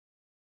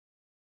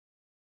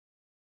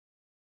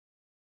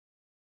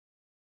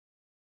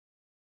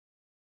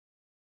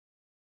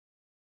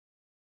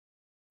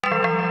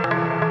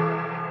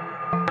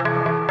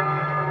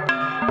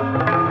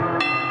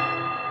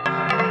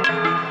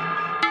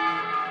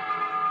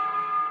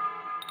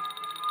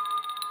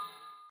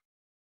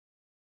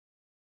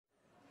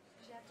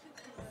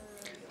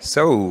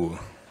So,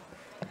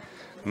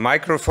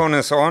 microphone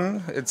is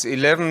on. It's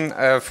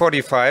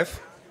 11:45.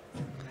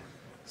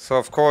 So,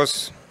 of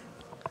course,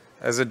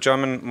 as a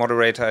German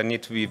moderator, I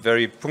need to be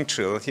very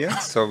punctual here.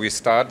 So we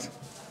start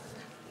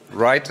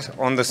right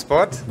on the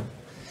spot.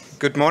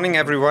 Good morning,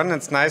 everyone.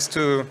 It's nice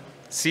to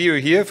see you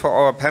here for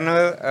our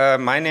panel.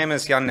 My name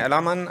is Jan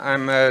Ellermann.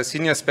 I'm a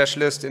senior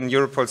specialist in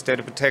Europol's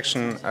data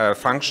protection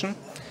function.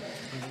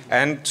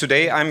 And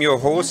today I'm your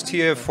host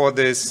here for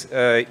this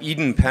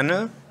EDEN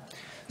panel.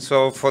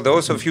 So for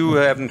those of you who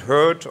haven't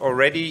heard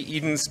already,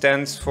 EDEN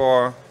stands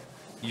for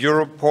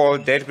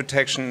Europol Data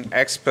Protection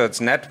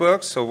Experts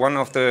Network. So one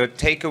of the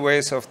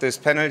takeaways of this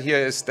panel here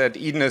is that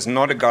EDEN is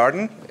not a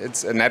garden,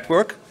 it's a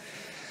network.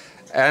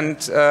 And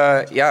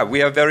yeah,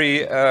 we are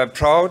very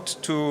proud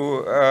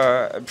to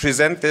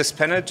present this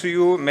panel to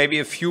you. Maybe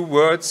a few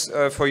words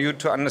for you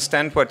to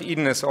understand what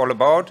EDEN is all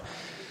about.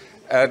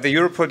 The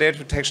Europol Data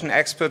Protection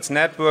Experts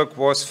Network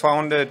was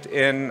founded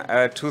in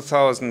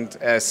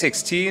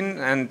 2016,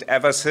 and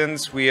ever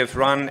since we have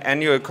run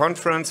annual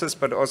conferences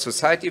but also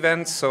side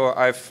events. So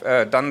I've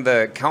done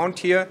the count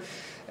here,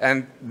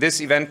 and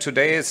this event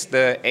today is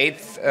the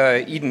 8th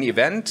EDEN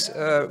event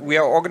we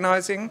are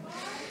organizing.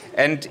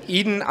 And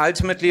EDEN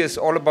ultimately is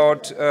all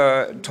about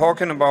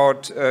talking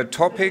about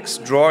topics,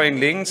 drawing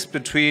links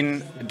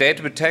between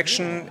data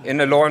protection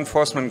in a law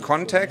enforcement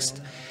context.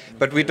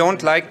 But we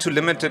don't like to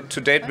limit it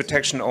to data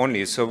protection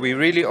only. So we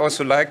really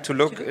also like to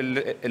look a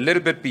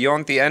little bit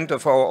beyond the end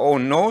of our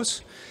own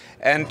nose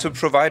and to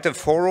provide a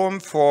forum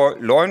for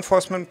law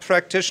enforcement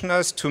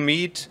practitioners to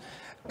meet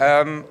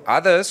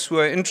others who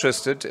are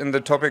interested in the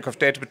topic of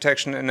data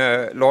protection in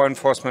a law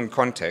enforcement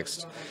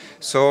context.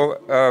 So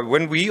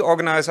when we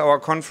organize our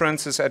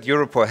conferences at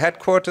Europol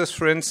headquarters,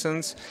 for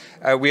instance,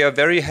 we are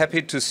very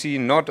happy to see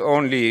not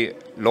only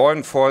law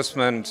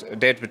enforcement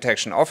data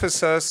protection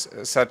officers,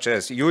 such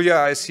as Julia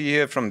I see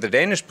here from the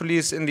Danish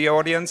police in the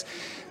audience,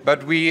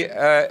 but we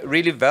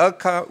really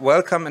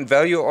welcome and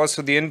value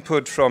also the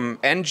input from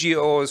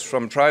NGOs,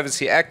 from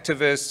privacy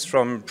activists,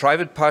 from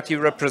private party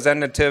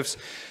representatives.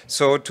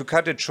 So to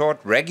cut it short,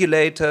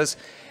 regulators,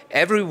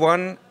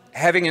 everyone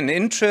having an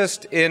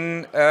interest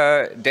in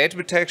data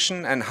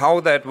protection and how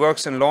that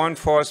works in law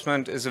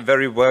enforcement is a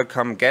very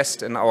welcome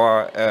guest in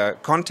our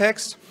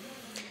context.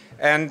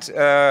 And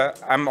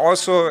I'm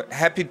also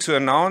happy to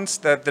announce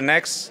that the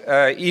next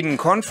EDEN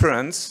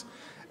conference,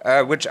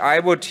 which I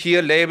would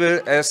here label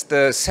as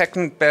the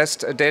second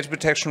best data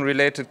protection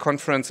related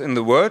conference in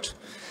the world,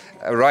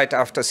 right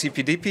after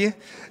CPDP,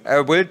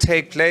 will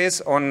take place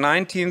on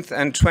 19th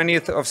and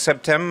 20th of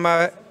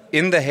September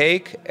in The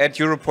Hague at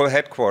Europol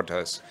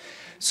headquarters.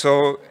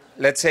 So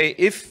let's say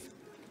if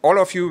all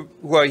of you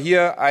who are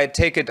here, I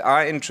take it,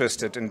 are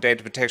interested in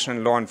data protection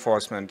and law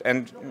enforcement,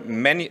 and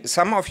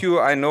some of you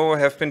I know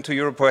have been to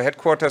Europol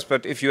headquarters,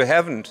 but if you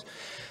haven't,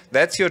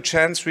 that's your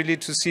chance really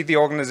to see the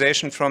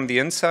organization from the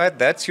inside.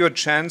 That's your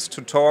chance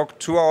to talk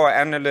to our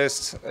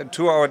analysts,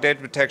 to our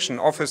data protection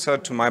officer,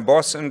 to my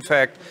boss, in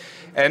fact,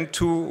 and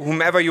to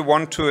whomever you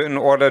want to in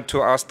order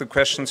to ask the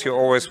questions you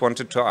always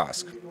wanted to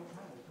ask.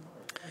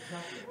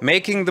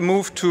 Making the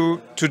move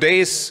to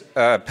today's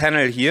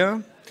panel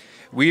here,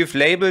 we've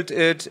labeled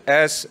it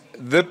as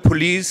 "The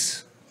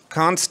Police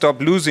Can't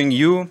Stop Losing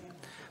You.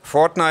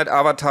 Fortnite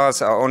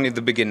Avatars Are Only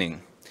the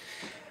Beginning."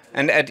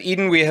 And at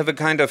EDEN we have a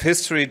kind of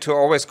history to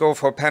always go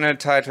for panel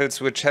titles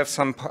which have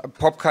some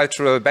pop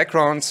cultural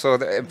background, so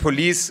the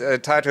police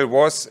title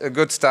was a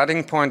good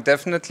starting point,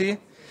 definitely.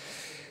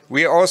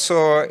 We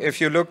also,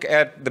 if you look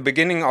at the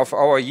beginning of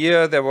our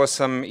year, there was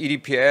some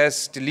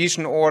EDPS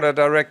deletion order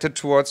directed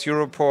towards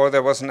Europol.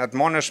 There was an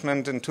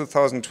admonishment in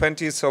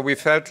 2020, so we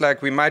felt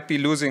like we might be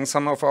losing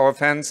some of our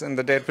fans in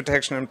the data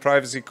protection and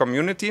privacy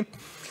community.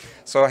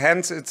 So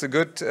hence, it's a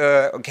good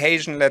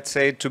occasion, let's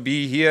say, to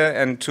be here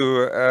and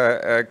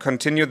to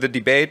continue the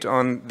debate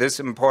on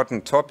this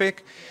important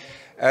topic.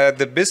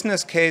 The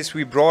business case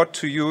we brought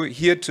to you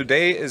here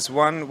today is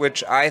one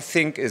which I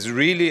think is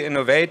really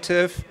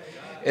innovative,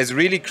 is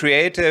really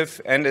creative,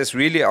 and is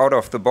really out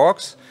of the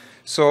box.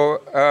 So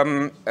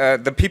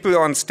the people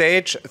on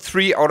stage,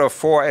 3 out of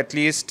 4 at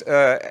least,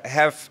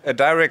 have a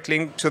direct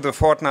link to the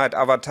Fortnite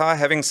avatar.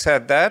 Having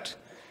said that,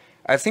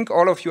 I think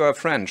all of you are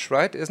French,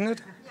 right? Isn't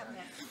it?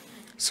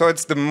 So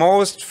it's the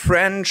most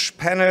French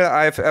panel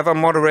I've ever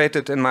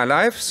moderated in my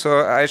life.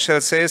 So I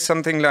shall say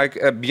something like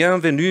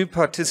 "Bienvenue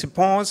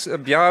participants,"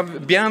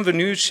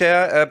 "Bienvenue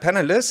chers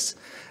panelists."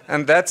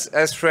 And that's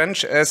as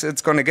French as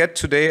it's going to get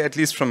today, at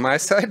least from my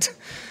side.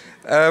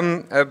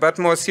 But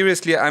more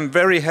seriously, I'm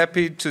very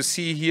happy to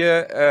see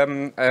here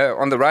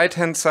on the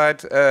right-hand side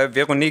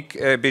Véronique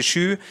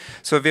Bechu.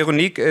 So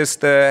Véronique is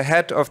the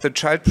head of the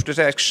child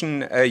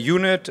protection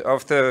unit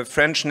of the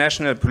French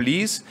National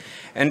Police.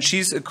 And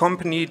she's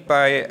accompanied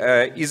by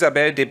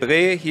Isabelle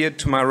Debré here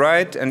to my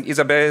right. And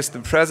Isabelle is the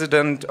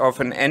president of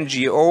an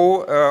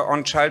NGO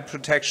on child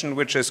protection,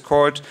 which is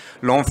called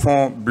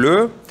L'Enfant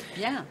Bleu.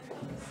 Yeah.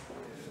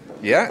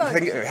 Yeah,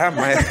 thank you.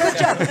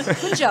 Yeah,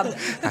 Good job.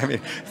 I mean,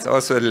 it's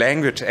also a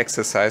language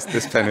exercise,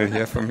 this panel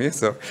here for me.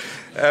 So,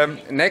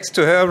 next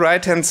to her,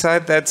 right-hand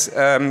side, that's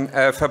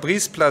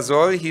Fabrice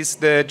Plazolles. He's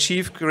the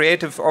Chief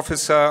Creative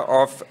Officer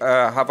of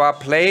Hava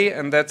Play,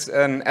 and that's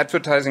an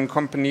advertising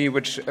company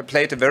which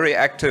played a very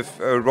active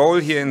role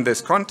here in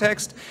this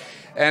context.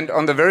 And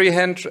on the very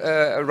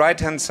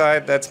right-hand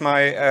side, that's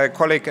my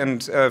colleague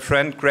and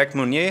friend, Gregory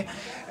Mounier.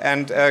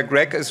 And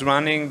Greg is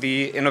running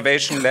the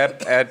innovation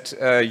lab at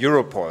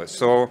Europol.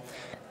 So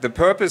the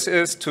purpose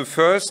is to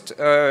first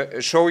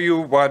show you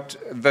what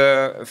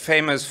the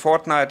famous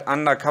Fortnite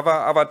undercover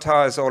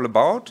avatar is all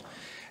about.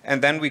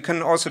 And then we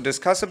can also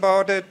discuss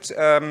about it.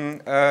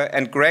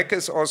 And Greg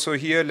is also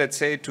here, let's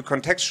say, to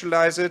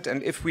contextualize it.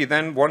 And if we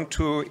then want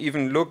to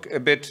even look a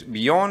bit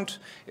beyond,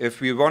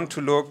 if we want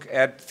to look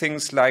at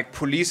things like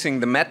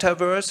policing the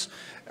metaverse,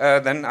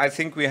 then I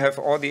think we have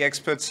all the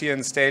experts here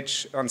on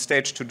stage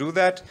to do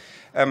that.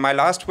 My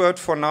last word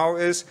for now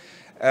is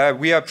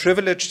we are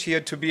privileged here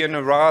to be in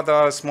a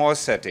rather small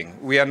setting.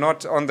 We are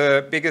not on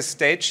the biggest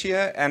stage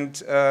here, and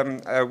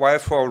while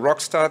for a rock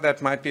star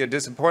that might be a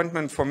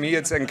disappointment, for me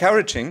it's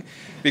encouraging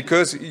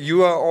because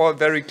you are all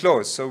very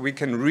close. So we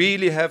can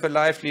really have a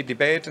lively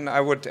debate, and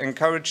I would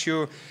encourage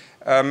you,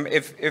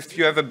 if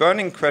you have a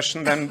burning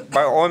question, then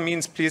by all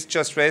means, please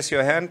just raise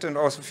your hand and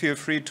also feel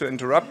free to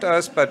interrupt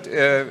us. But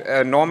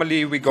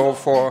normally we go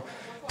for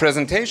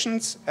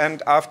presentations,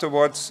 and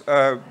afterwards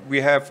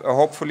we have a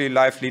hopefully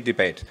lively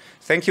debate.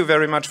 Thank you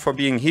very much for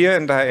being here,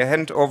 and I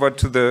hand over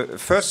to the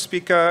first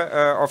speaker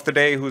of the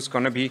day, who's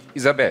going to be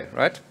Isabelle,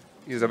 right?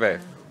 Isabelle.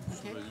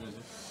 Okay.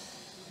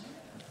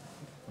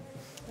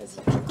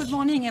 Good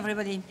morning,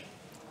 everybody.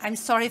 I'm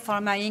sorry for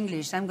my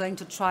English. I'm going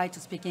to try to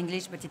speak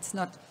English, but it's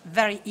not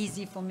very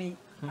easy for me,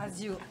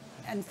 as you,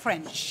 and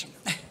French.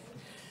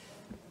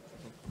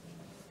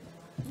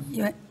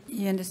 You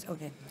understand?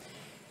 Okay.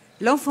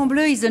 L'Enfant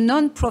Bleu is a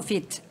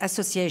non-profit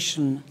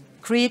association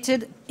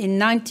created in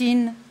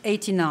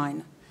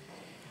 1989.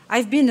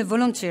 I've been a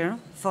volunteer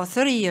for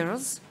 30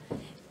 years,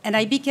 and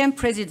I became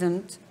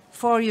president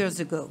 4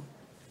 years ago.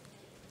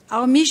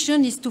 Our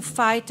mission is to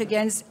fight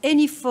against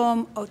any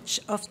form of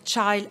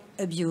child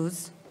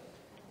abuse,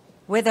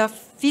 whether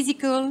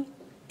physical,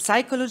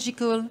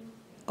 psychological,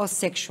 or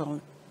sexual.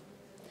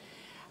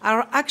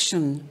 Our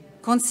action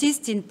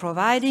consists in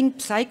providing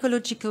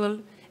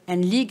psychological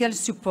and legal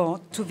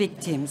support to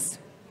victims.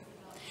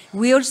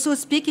 We also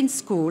speak in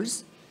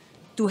schools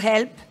to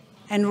help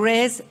and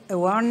raise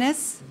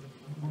awareness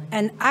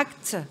and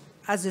act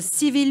as a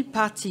civil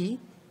party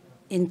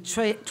in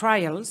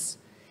trials,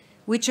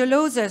 which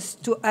allows us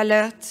to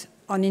alert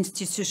on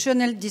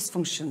institutional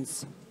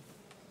dysfunctions.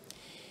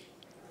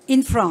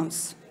 In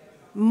France,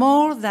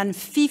 more than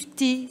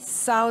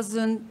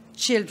 50,000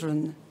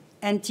 children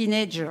and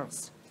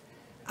teenagers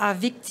are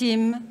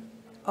victims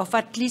of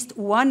at least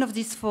one of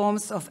these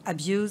forms of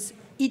abuse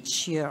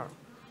each year.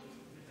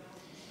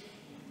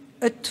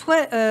 A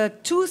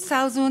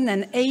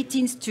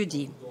 2018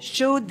 study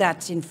showed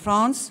that in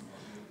France,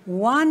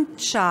 one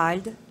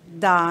child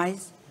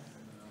dies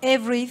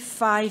every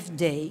 5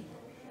 days,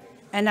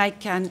 and I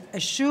can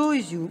assure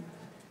you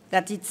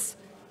that it's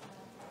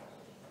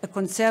a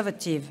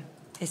conservative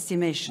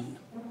estimation.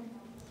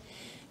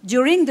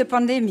 During the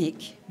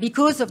pandemic,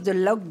 because of the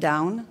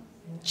lockdown,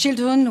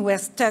 children were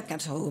stuck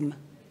at home,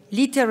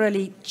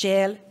 literally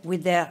jailed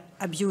with their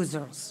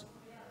abusers.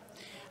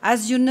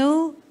 As you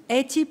know,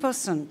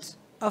 80%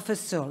 of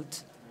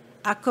assaults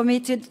are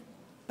committed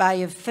by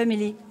a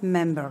family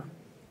member.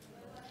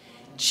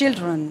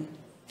 Children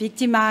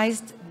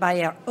victimized by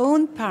their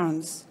own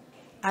parents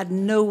had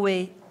no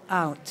way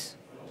out.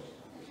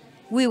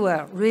 We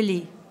were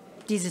really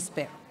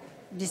desperate.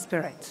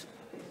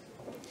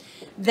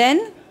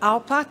 Then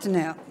our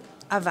partner,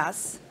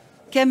 Havas,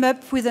 came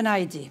up with an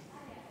idea.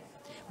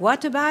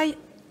 What about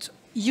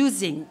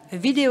using a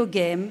video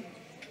game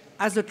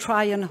as a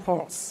Trojan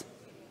horse?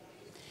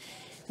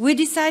 We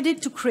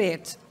decided to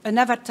create an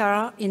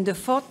avatar in the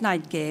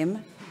Fortnite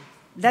game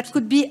that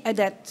could be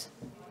added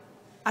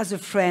as a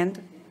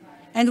friend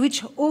and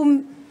which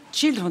home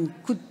children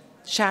could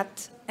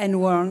chat and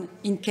warn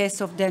in case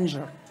of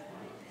danger.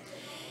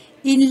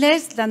 In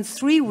less than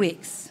 3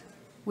 weeks,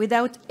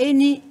 without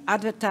any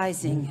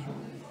advertising,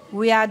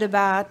 we had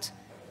about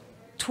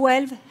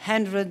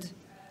 1,200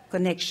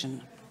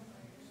 connections.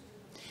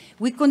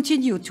 We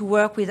continue to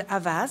work with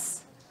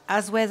Havas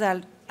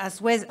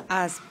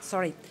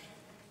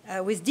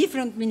with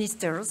different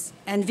ministers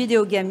and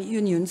video game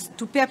unions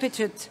to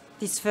perpetuate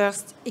this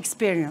first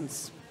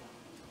experience.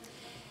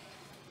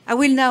 I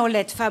will now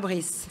let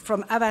Fabrice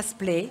from Havas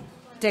Play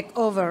take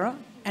over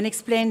and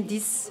explain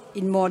this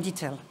in more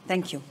detail.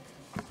 Thank you.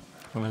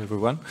 Hello,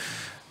 everyone.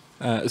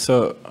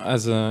 So,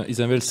 as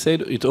Isabelle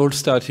said, it all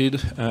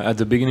started at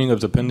the beginning of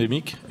the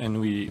pandemic, and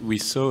we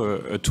saw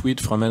a tweet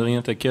from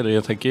Adrien Taquet.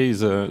 Adrien Taquet is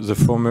the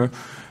former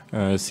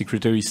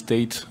Secretary of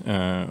State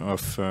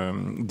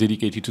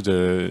dedicated to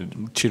the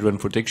children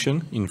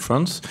protection in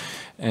France.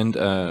 And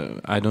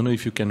I don't know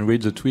if you can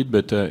read the tweet,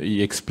 but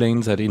he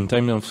explains that in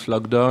time of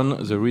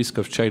lockdown, the risk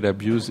of child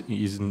abuse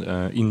is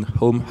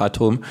at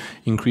home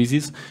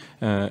increases,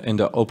 and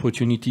the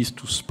opportunities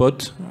to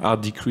spot are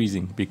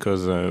decreasing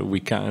because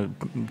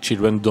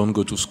children don't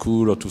go to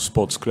school or to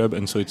sports club,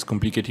 and so it's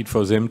complicated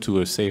for them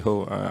to say,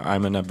 "Oh,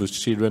 I'm an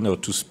abused children," or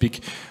to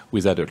speak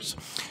with adults.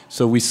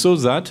 So we saw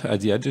that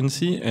at the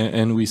agency,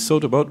 and we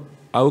thought about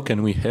how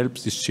can we help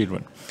these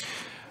children.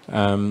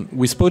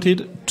 We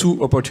spotted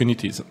two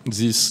opportunities.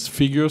 These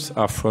figures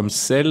are from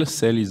CEL.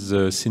 CEL is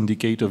a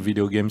syndicate of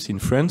video games in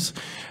France.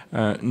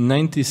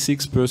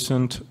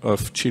 96%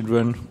 of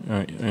children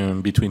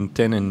between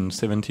 10 and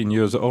 17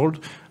 years old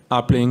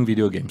are playing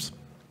video games.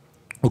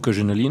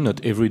 Occasionally, not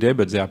every day,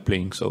 but they are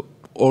playing. So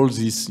all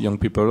these young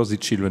people, all these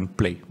children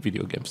play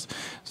video games.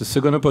 The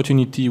second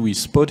opportunity we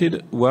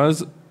spotted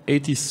was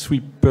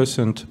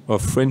 83%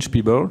 of French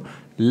people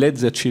let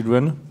their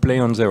children play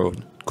on their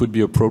own. Could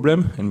be a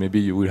problem, and maybe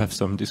you will have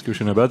some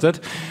discussion about that.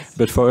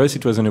 But for us,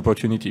 it was an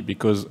opportunity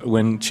because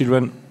when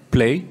children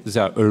play, they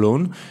are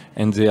alone,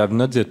 and they have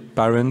not their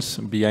parents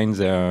behind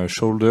their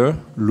shoulder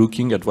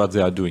looking at what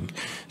they are doing.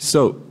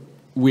 So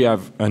we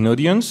have an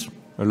audience,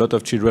 a lot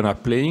of children are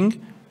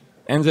playing,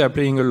 and they are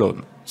playing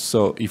alone.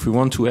 So if we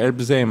want to help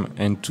them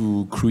and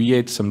to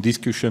create some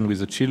discussion with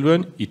the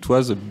children, it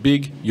was a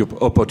big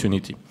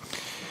opportunity.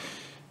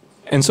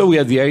 And so we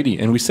had the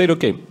idea, and we said,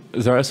 okay,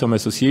 there are some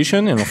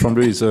associations, and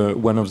Ensemble is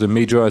one of the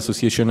major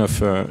associations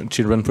of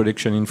children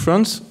protection in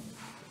France.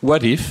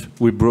 What if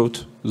we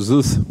brought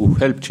those who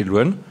help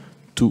children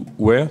to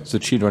where the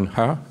children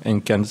are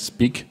and can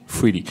speak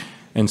freely?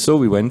 And so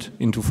we went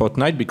into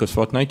Fortnite, because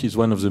Fortnite is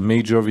one of the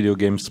major video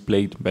games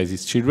played by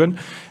these children.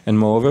 And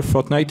moreover,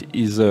 Fortnite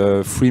is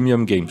a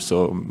freemium game.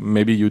 So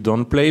maybe you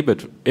don't play,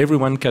 but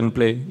everyone can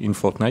play in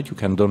Fortnite. You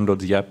can download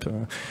the app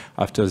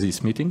after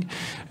this meeting,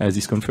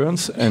 this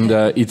conference. And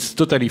it's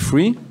totally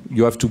free.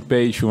 You have to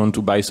pay if you want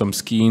to buy some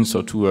skins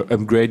or to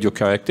upgrade your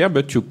character,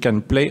 but you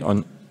can play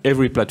on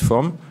every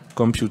platform,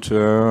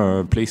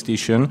 computer,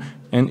 PlayStation,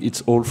 and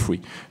it's all free.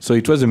 So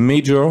it was a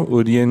major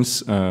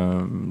audience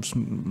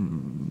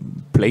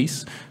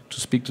place to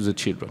speak to the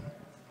children.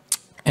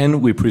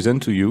 And we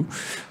present to you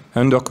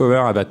Undercover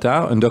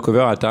Avatar. Undercover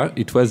Avatar,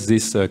 it was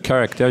this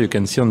character you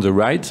can see on the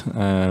right,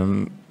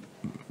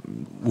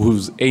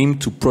 whose aim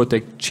to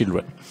protect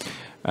children.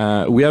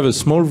 We have a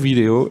small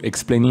video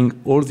explaining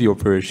all the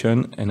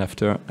operation, and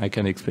after I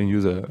can explain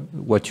you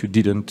what you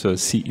didn't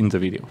see in the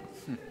video.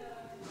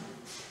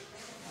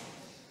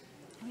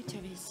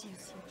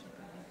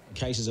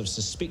 Cases of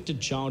suspected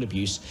child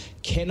abuse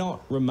cannot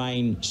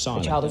remain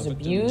silent. A child is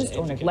abused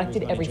or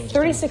neglected every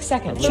 36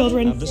 seconds.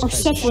 Children are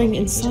suffering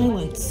in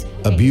silence.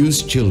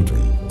 Abused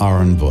children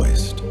are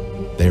unvoiced.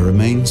 They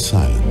remain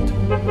silent.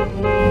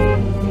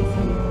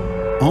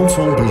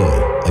 Enfant Bleu,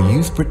 a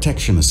youth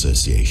protection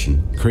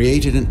association,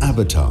 created an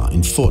avatar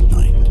in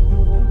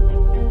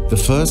Fortnite. The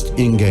first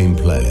in-game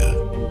player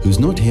who's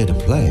not here to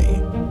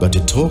play, but to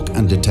talk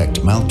and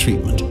detect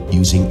maltreatment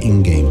using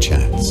in-game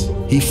chats.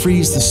 He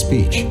frees the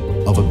speech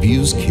of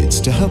abused kids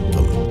to help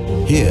them.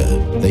 Here,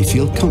 they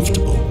feel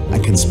comfortable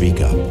and can speak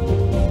up.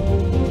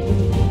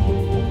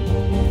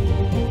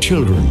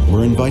 Children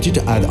were invited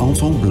to add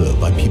Enfant Bleu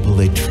by people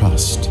they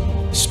trust,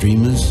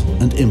 streamers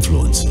and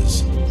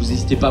influencers. Vous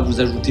n'hésitez pas à vous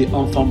ajouter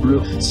Enfant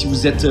Bleu si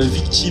vous êtes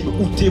victime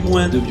ou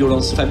témoin de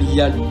violences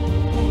familiales.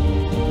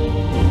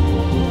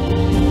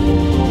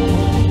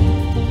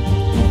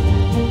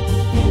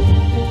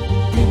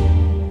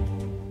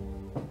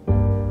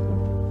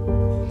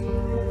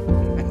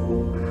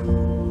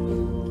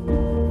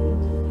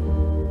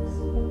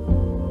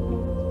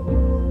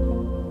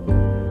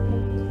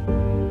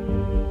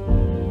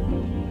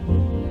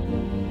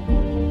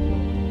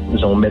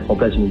 Nous allons mettre en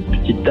place une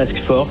petite task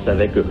force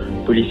avec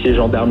policiers,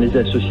 gendarmes, les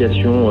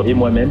associations et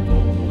moi-même.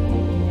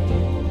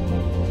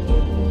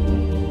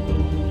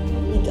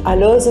 It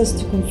allows us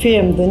to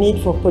confirm the need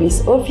for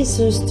police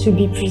officers to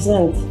be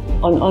present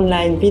on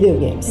online video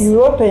games.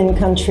 European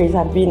countries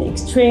have been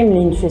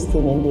extremely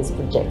interested in this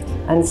project,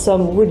 and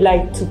some would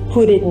like to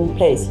put it in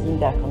place in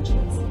their countries.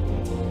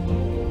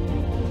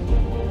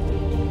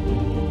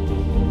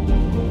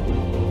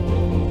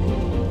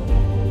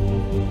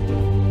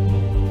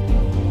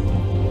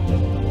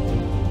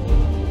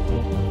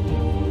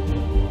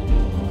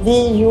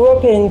 The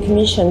European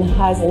Commission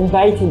has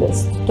invited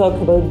us to talk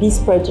about this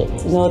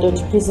project in order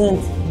to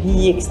present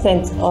the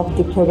extent of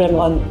the problem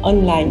on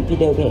online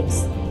video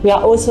games. We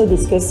are also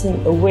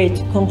discussing a way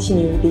to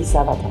continue this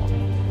avatar.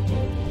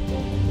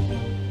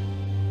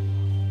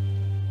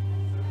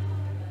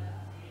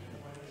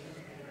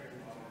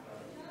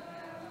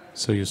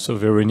 So you saw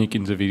Véronique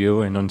in the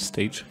video and on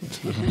stage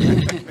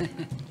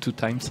 2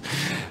 times.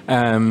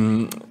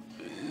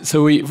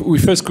 So we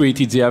first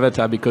created the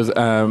avatar because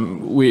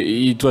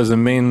it was the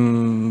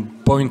main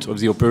point of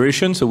the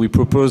operation. So we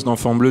proposed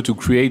Enfant Bleu to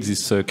create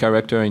this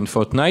character in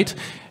Fortnite,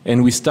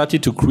 and we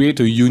started to create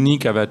a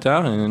unique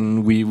avatar.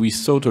 And we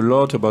thought a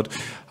lot about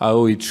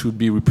how it should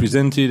be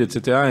represented,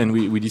 etc. And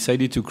we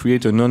decided to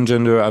create a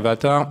non-gender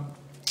avatar.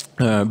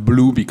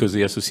 Blue because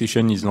the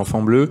association is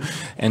l'Enfant Bleu,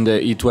 and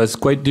it was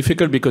quite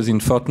difficult because in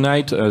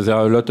Fortnite there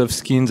are a lot of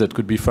skins that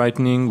could be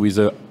frightening with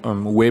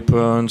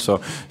weapons or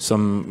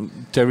some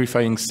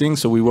terrifying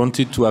things, so we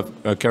wanted to have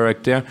a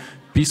character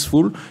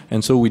peaceful,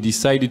 and so we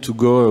decided to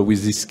go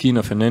with the skin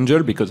of an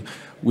angel because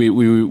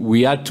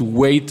we had to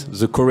wait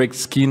the correct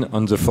skin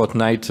on the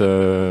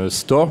Fortnite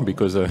store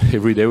because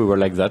every day we were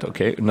like that,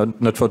 okay,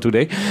 not for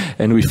today,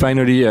 and we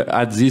finally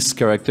had this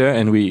character,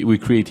 and we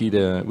created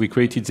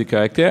the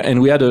character,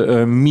 and we had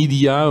a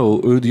media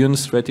or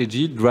audience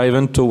strategy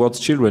driven towards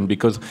children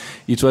because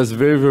it was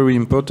very, very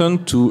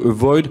important to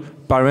avoid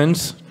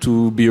parents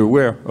to be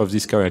aware of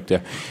this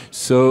character.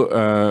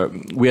 So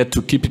we had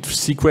to keep it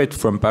secret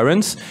from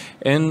parents,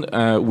 and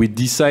we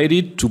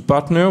decided to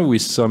partner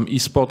with some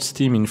esports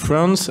team in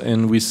France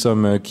and with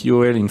some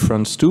KOL in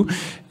France too,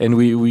 and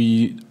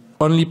we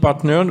only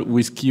partnered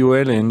with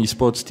KOL and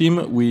esports team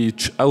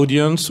which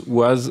audience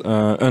was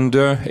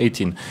under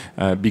 18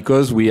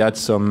 because we had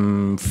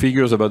some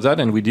figures about that,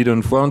 and we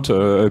didn't want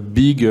a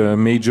big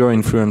major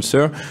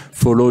influencer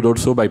followed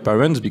also by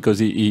parents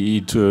because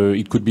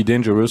it could be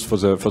dangerous for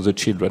the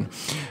children.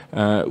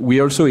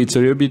 We also, it's a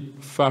little bit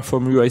far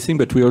from you, I think,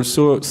 but we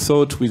also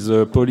thought with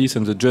the police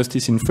and the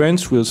justice in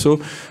France, we also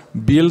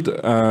build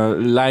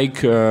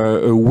like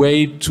a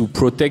way to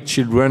protect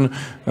children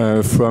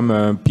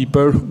from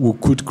people who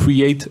could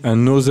create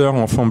another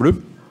Enfant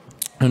Bleu,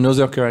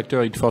 another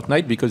character in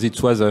Fortnite, because it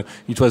was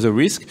a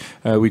risk.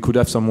 We could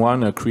have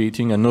someone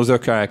creating another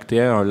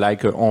character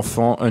like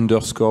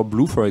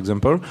Enfant_Blue, for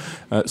example.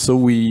 So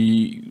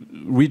we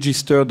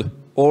registered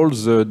all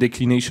the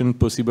declination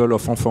possible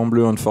of Enfant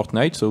Bleu on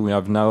Fortnite. So we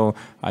have now,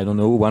 I don't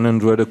know,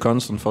 100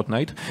 accounts on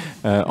Fortnite.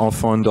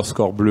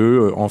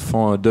 Enfant_Bleu,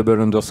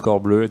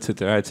 Enfant_Bleu,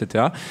 etc.,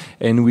 etc.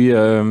 And we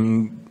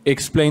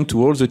explain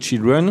to all the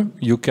children,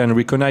 you can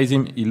recognize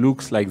him, he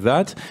looks like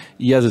that.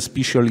 He has a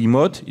special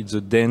emote, it's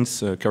a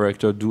dance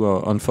character do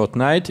on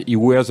Fortnite. He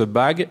wears a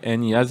bag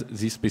and he has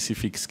this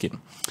specific skin.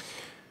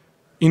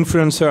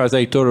 Influencer, as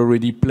I told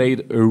already,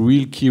 played a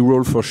real key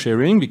role for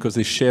sharing because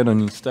they shared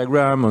on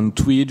Instagram, on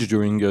Twitch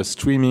during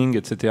streaming,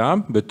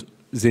 etc. But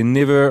they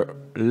never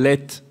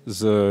let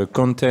the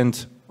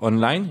content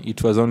online.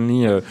 It was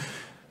only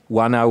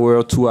 1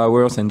 hour, 2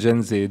 hours, and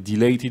then they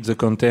deleted the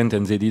content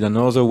and they did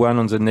another one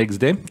on the next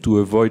day to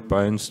avoid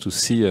parents to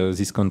see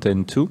this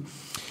content too.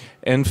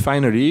 And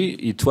finally,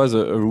 it was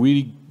a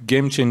really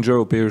game changer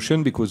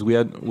operation because we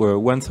had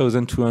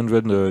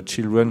 1,200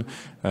 children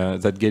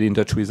that get in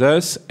touch with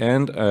us,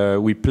 and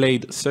we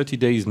played 30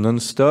 days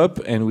non-stop,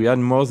 and we had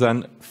more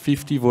than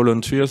 50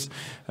 volunteers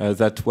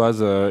that was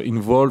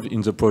involved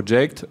in the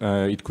project.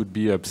 It could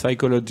be a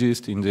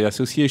psychologist in the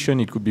association,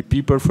 it could be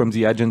people from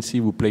the agency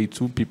who played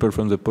too, people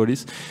from the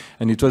police,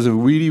 and it was a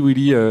really,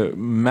 really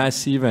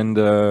massive and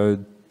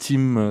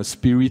team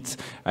spirit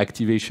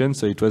activation.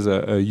 So it was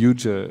a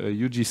huge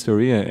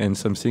history and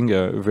something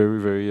very,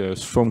 very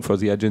strong for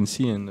the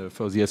agency and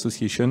for the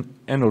association,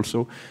 and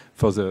also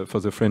for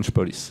the French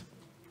police.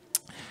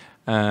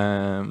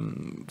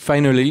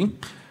 Finally,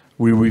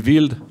 we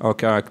revealed our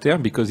character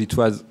because it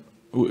was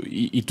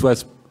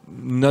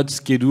not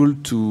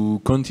scheduled to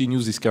continue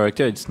this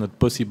character. It's not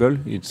possible.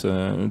 It's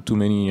too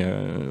many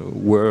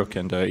work,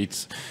 and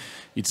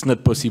it's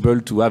not possible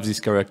to have this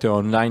character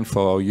online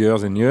for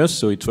years and years,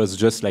 so it was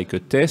just like a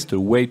test, a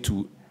way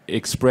to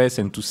express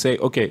and to say,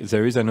 okay,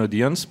 there is an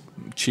audience,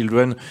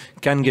 children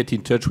can get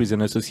in touch with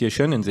an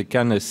association and they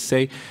can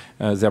say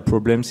their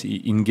problems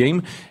in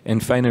game.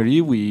 And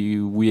finally,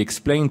 we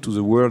explained to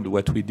the world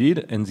what we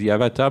did, and the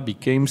avatar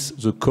became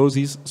the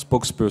causes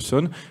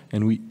spokesperson,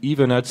 and we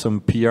even had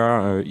some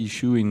PR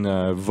issue in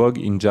Vogue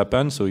in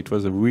Japan, so it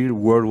was a real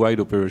worldwide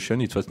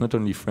operation. It was not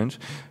only French.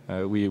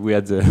 We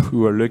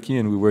were lucky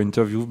and we were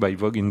interviewed by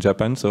Vogue in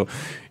Japan, so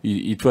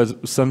it was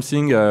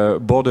something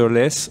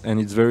borderless, and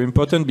it's very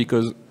important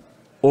because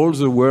all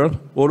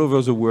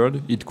over the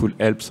world, it could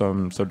help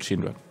some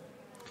children.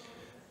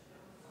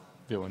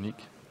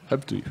 Véronique,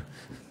 up to you.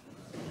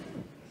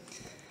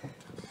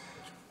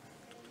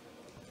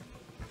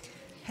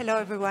 Hello,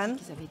 everyone.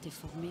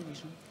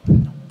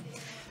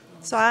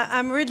 So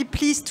I'm really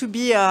pleased to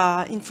be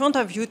in front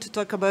of you to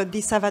talk about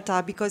this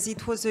avatar because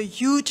it was a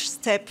huge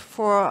step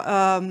for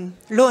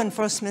law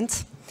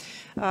enforcement.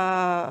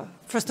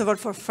 First of all,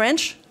 for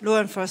French law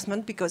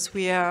enforcement, because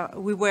we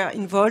were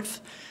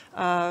involved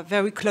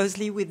very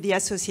closely with the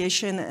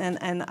association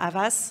and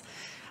Havas.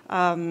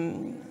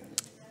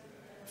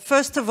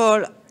 First of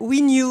all,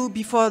 we knew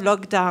before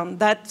lockdown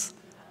that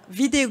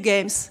video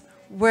games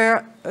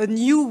were a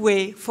new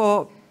way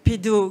for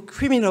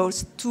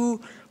pedocriminals to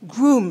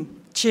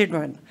groom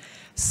children.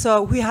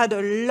 So we had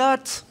a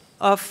lot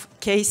of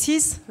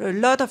cases, a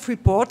lot of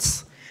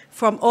reports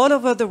from all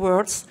over the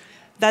world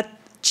that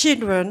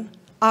children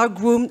are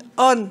groomed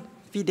on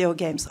video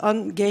games,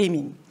 on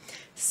gaming.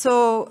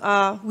 So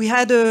we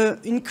had an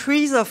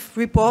increase of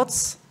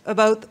reports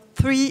about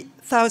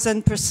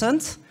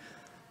 3,000%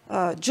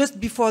 just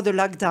before the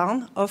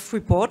lockdown of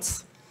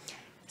reports.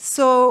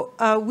 So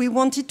we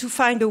wanted to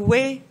find a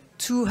way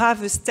to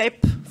have a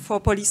step for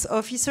police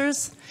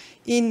officers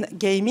in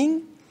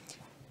gaming.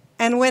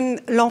 And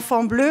when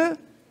L'Enfant Bleu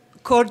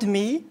called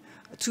me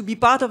to be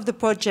part of the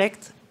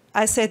project,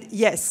 I said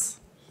yes,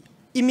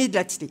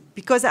 immediately,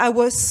 because I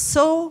was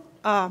so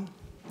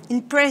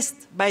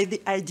impressed by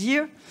the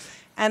idea,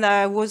 and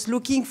I was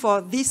looking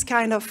for this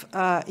kind of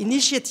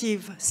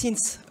initiative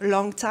since a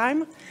long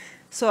time.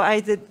 So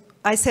I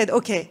said,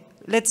 okay,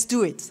 let's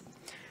do it.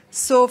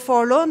 So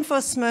for law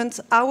enforcement,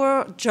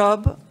 our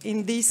job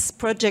in this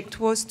project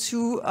was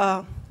to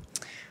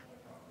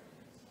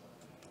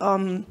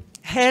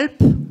help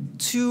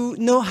to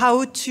know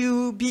how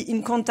to be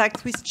in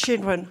contact with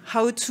children,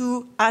 how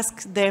to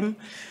ask them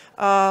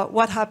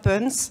what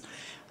happens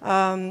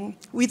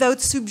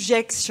without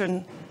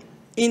subjection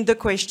in the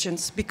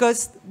questions.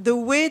 Because the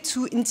way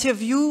to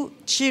interview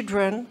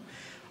children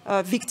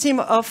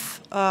victims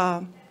of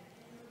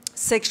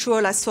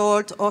sexual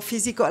assault or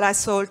physical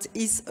assault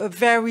is a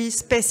very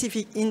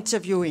specific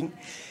interviewing.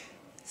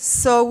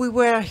 So we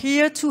were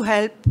here to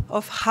help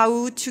of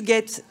how to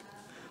get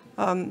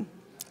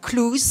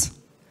clues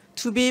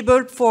to be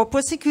able for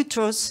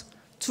prosecutors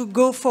to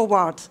go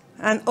forward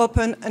and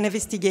open an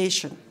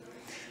investigation.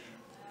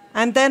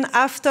 And then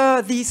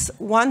after this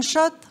one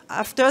shot,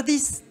 after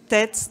this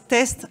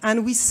test,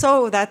 and we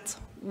saw that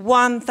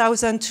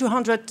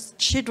 1,200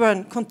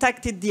 children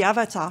contacted the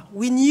Avatar,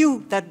 we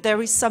knew that there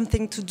is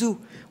something to do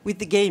with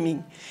the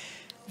gaming.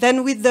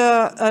 Then with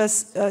the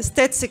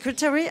State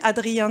Secretary,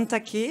 Adrien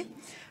Taquet,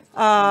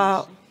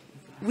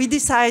 we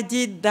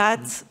decided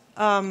that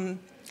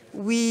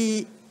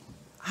we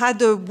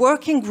had a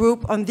working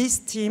group on this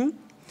team,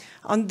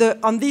 on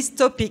this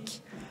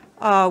topic,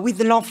 with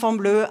L'Enfant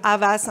Bleu,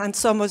 Havas, and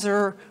some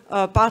other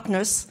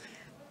partners,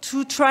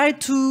 to try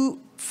to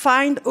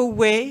find a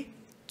way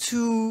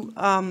to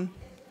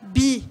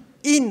be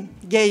in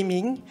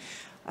gaming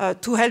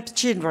to help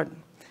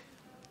children,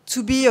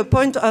 to be a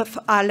point of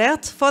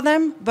alert for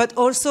them, but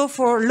also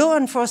for law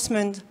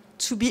enforcement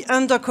to be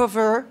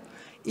undercover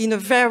in a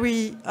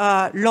very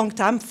long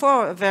time,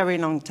 for a very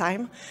long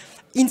time,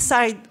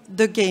 inside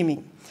the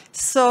gaming.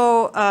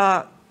 So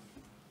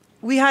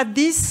we had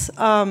this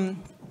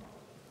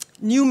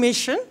new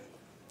mission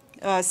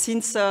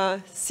since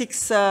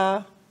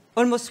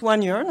almost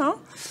 1 year now.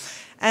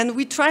 And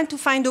we tried to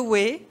find a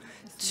way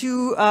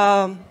to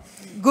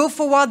go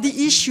forward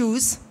the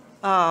issues,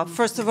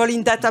 first of all,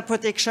 in data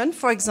protection,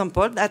 for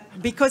example,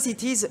 that because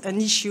it is an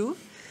issue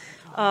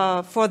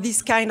for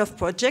this kind of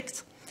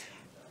project.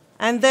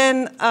 And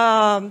then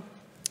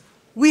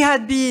we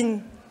had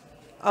the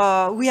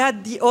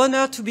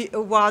honor to be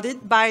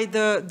awarded by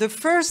the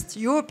first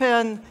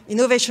European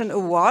Innovation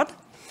Award.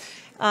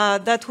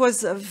 That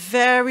was a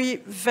very,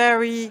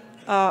 very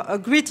a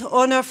great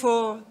honor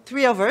for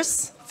three of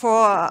us,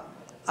 for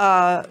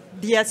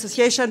the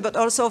association, but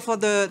also for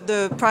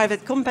the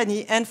private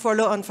company and for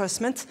law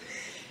enforcement,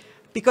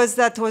 because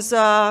that was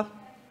the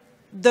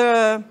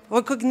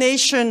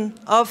recognition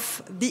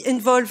of the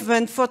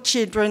involvement for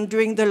children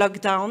during the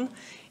lockdown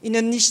in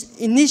an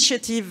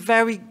initiative,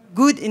 very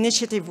good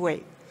initiative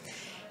way.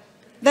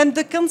 Then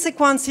the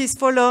consequences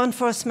for law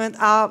enforcement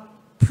are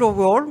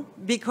plural,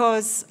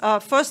 because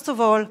first of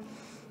all,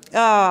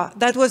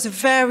 that was a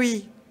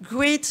very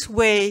great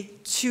way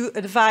to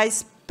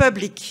advise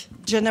public,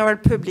 general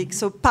public,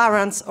 so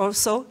parents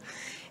also,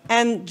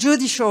 and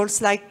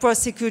judicials like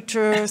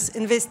prosecutors,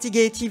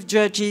 investigative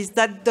judges,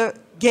 that the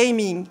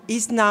gaming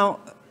is now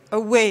a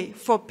way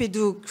for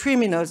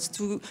pedocriminals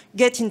to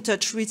get in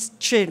touch with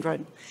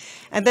children.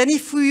 And then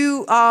if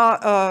you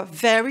are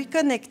very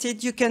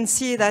connected, you can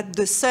see that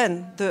The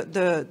Sun,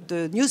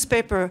 the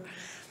newspaper,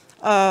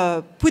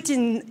 put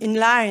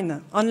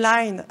online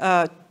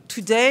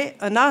today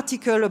an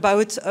article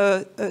about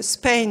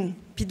Spain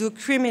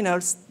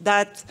pedocriminals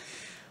that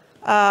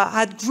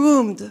had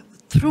groomed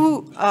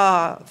through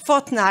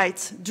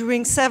Fortnite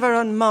during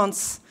several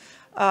months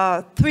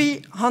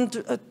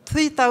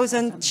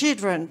 3,000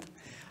 children.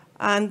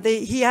 And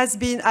he has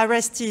been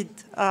arrested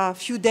a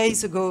few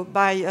days ago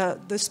by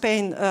the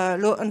Spain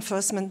law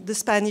enforcement, the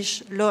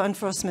Spanish law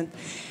enforcement.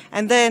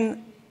 And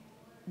then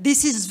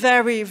this is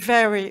very,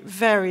 very,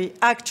 very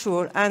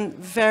actual and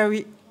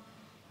very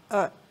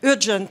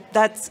urgent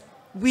that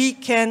we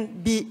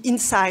can be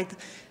inside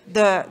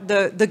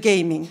the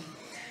gaming.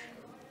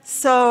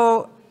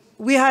 So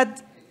we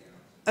had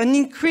an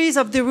increase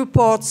of the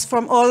reports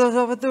from all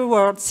over the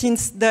world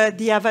since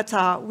the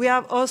Avatar. We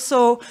have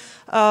also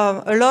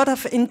a lot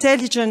of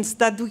intelligence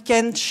that we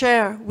can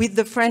share with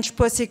the French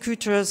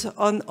prosecutors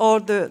on all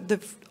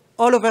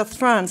over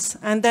France.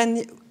 And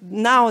then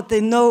now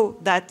they know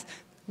that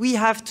we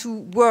have to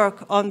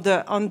work on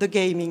the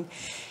gaming.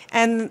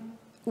 And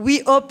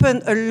we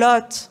opened a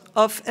lot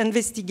of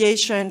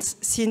investigations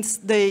since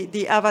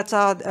the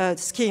Avatar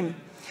scheme.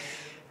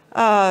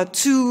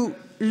 to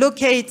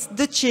locate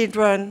the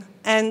children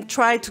and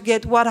try to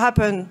get what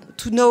happened,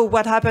 to know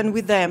what happened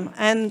with them,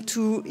 and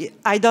to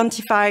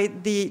identify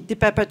the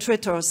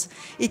perpetrators.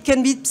 It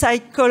can be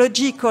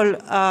psychological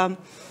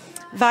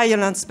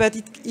violence, but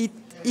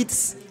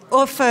it's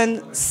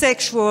often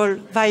sexual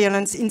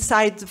violence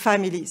inside the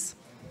families.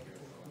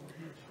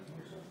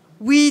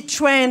 We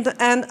trained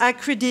and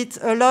accredit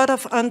a lot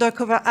of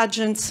undercover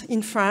agents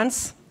in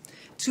France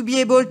to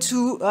be able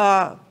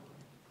to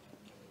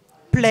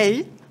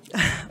play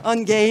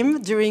on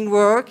game during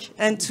work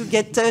and to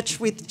get touch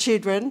with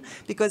children,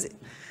 because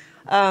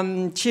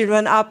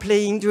children are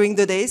playing during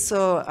the day.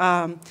 So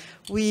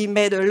we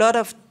made a lot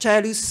of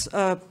jealous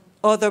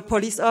other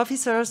police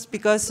officers,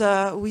 because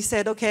we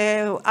said,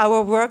 okay,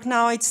 our work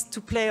now is to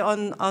play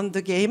on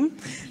the game.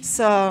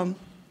 So,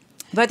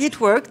 but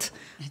it worked.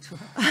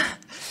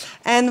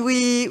 And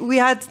we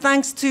had,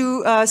 thanks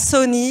to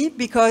Sony,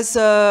 because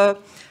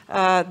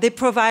they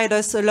provide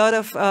us a lot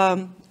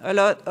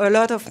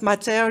of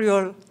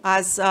material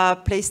as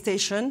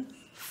PlayStation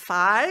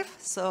 5.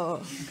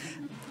 So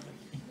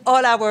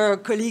all our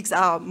colleagues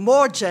are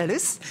more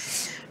jealous.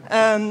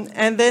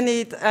 And then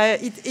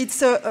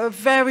it's a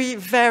very,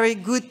 very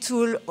good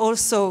tool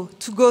also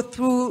to go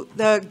through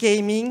the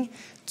gaming,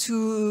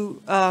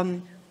 to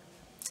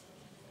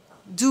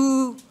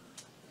do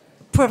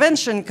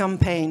prevention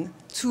campaign,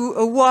 to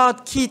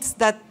award kids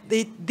that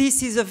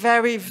this is a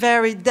very,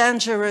 very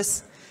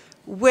dangerous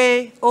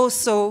way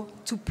also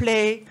to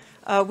play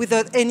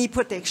without any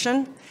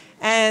protection,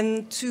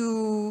 and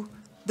to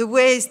the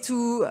ways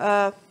to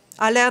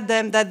alert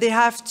them that they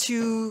have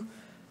to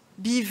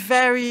be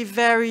very,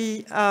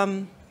 very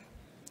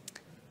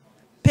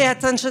pay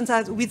attention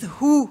with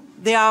who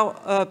they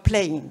are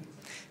playing.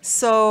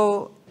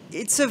 So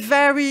it's a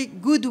very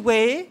good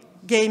way.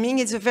 Gaming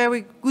is a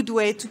very good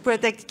way to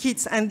protect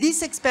kids, and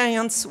this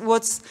experience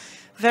was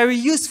very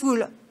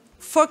useful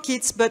for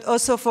kids, but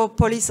also for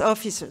police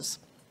officers.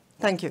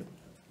 Thank you.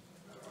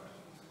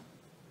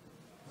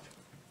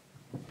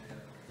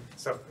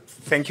 So,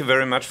 thank you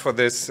very much for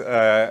this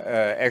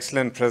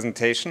excellent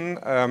presentation.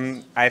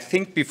 I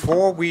think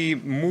before we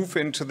move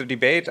into the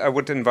debate, I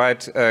would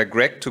invite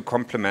Greg to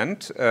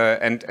complement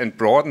and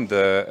broaden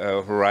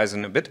the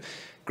horizon a bit.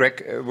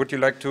 Greg, would you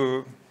like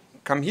to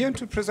come here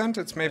to present?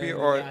 It's maybe,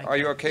 or yeah, are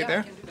you okay there?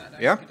 I can do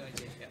that. Yeah?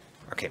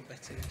 Okay.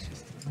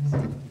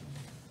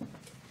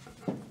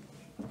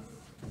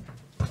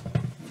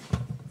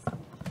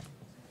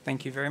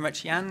 Thank you very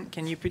much, Jan.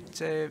 Can you put,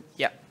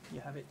 yeah,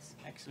 you have it.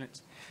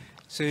 Excellent.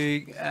 So,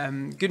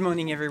 good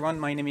morning, everyone.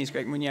 My name is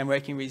Gregory Mounier. I'm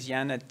working with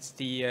Jan at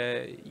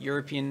the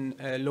European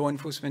law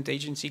enforcement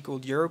agency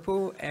called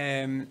Europol.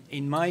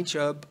 In my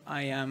job,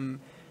 I am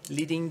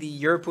leading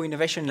the Europol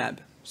Innovation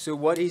Lab. So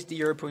what is the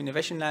Europol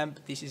Innovation Lab?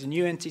 This is a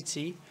new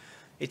entity.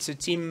 It's a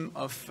team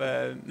of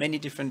many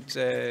different,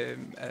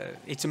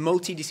 it's a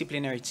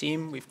multidisciplinary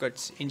team. We've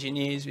got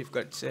engineers, we've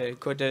got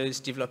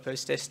coders,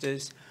 developers,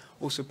 testers,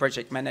 also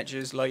project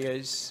managers,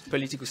 lawyers,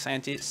 political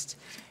scientists.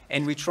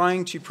 And we're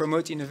trying to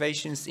promote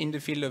innovations in the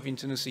field of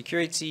internal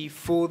security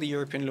for the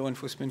European law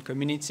enforcement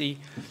community,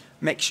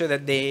 make sure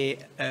that they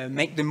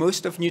make the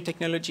most of new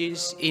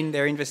technologies in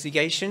their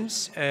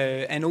investigations,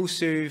 and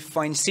also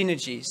find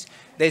synergies.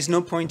 There's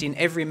no point in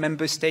every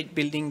member state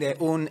building their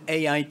own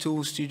AI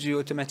tools to do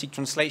automatic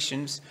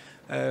translations.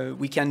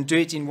 We can do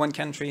it in one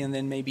country and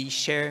then maybe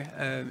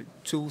share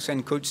tools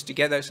and codes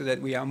together so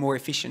that we are more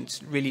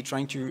efficient, really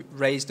trying to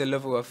raise the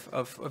level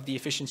of the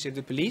efficiency of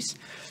the police.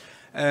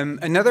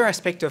 Another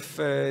aspect of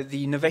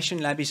the Innovation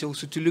Lab is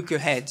also to look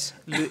ahead,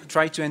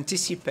 try to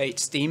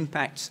anticipate the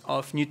impact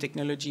of new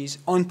technologies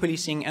on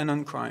policing and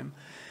on crime.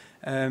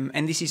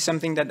 And this is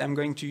something that I'm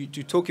going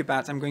to talk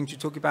about. I'm going to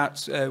talk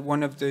about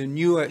one of the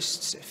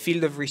newest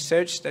field of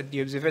research that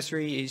the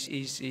Observatory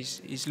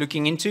is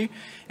looking into,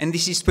 and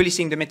this is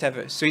policing the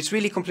metaverse. So it's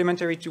really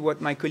complementary to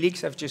what my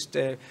colleagues have just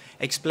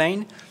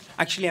explained.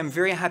 Actually, I'm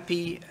very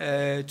happy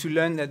to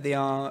learn that there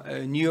are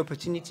new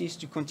opportunities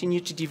to continue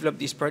to develop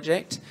this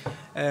project.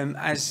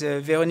 As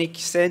Véronique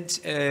said,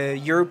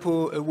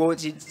 Europol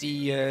awarded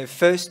the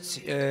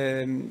first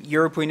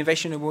Europol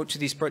Innovation Award to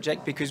this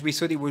project because we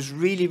thought it was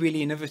really,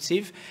 really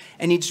innovative,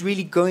 and it's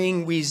really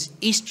going with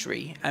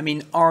history. I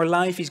mean, our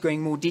life is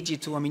going more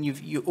digital. I mean,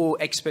 you're all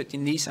expert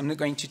in this. I'm not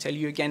going to tell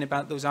you again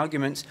about those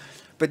arguments,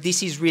 but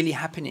this is really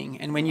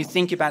happening. And when you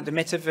think about the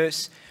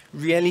metaverse,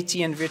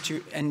 reality and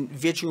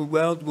virtual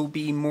world will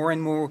be more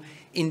and more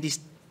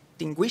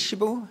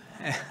indistinguishable.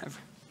 I've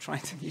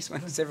tried this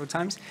one several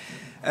times,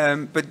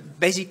 but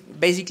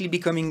basically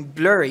becoming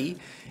blurry.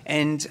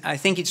 And I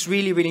think it's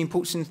really, really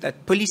important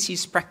that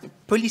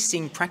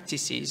policing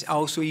practices are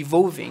also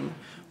evolving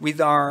with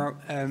our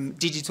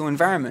digital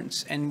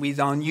environments and with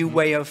our new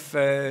way of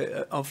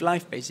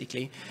life,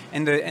 basically.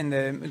 And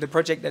the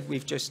project that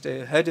we've just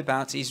heard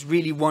about is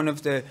really one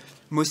of the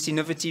most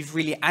innovative,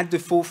 really at the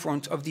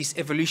forefront of this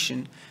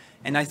evolution.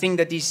 And I think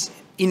that this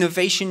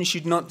innovation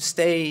should not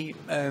stay,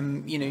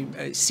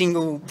 a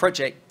single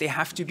project. They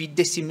have to be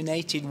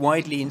disseminated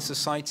widely in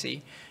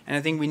society. And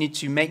I think we need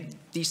to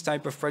make this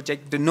type of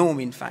project the norm,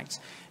 in fact.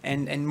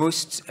 And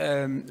most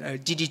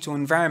digital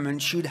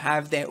environments should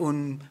have their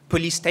own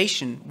police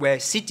station where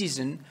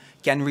citizens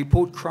can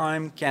report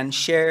crime, can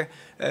share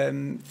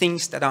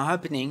things that are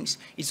happening.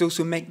 It's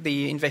also make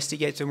the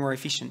investigator more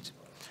efficient.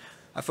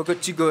 I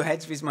forgot to go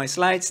ahead with my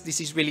slides.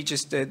 This is really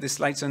just the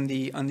slides on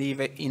the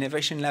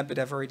Innovation Lab, but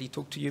I've already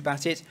talked to you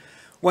about it.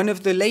 One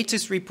of the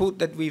latest reports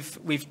that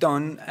we've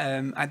done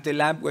at the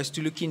lab was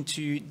to look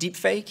into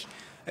deepfake.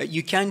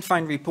 You can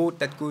find report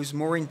that goes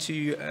more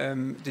into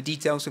the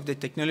details of the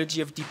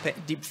technology of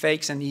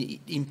deepfakes and the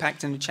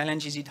impact and the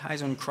challenges it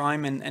has on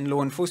crime and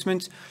law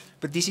enforcement.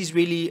 But this is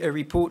really a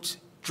report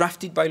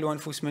drafted by law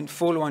enforcement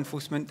for law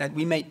enforcement that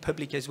we made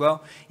public as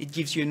well. It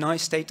gives you a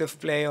nice state of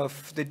play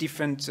of the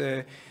different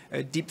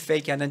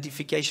deepfake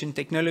identification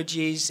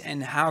technologies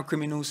and how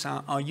criminals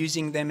are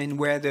using them and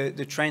where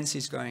the trends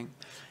is going.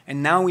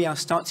 And now we are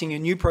starting a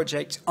new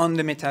project on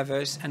the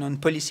metaverse and on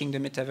policing the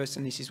metaverse,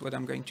 and this is what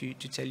I'm going to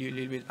tell you a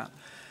little bit about.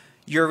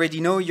 You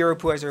already know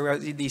Europol has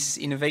awarded this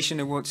innovation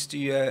awards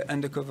to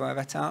Undercover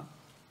Avatar.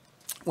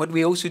 What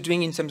we're also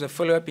doing in terms of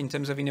follow-up, in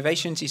terms of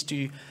innovations, is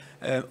to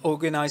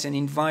organize and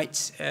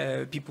invite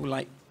people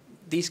like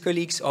these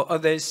colleagues or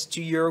others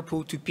to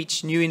Europol to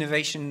pitch new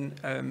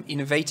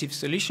innovative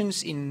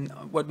solutions in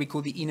what we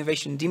call the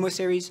Innovation Demo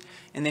Series.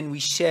 And then we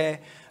share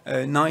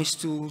nice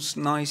tools,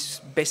 nice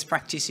best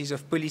practices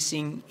of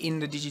policing in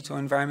the digital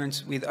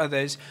environment with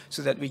others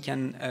so that we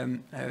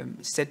can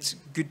set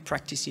good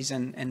practices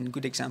and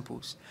good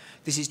examples.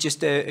 This is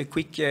just a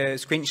quick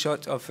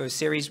screenshot of a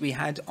series we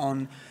had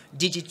on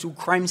digital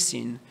crime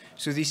scene.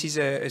 So this is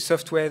a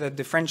software that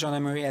the French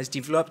Gendarmerie has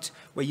developed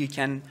where you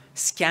can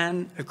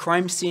scan a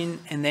crime scene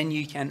and then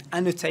you can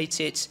annotate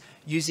it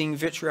using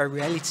virtual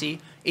reality.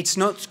 It's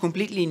not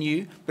completely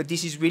new, but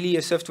this is really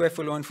a software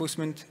for law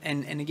enforcement.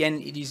 And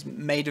again, it is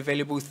made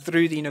available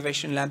through the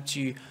Innovation Lab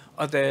to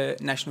other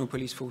national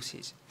police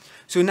forces.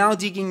 So now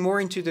digging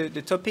more into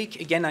the topic,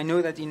 again, I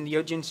know that in the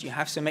audience you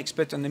have some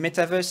experts on the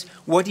metaverse.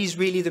 What is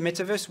really the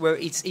metaverse? Well,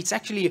 it's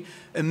actually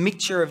a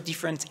mixture of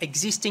different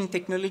existing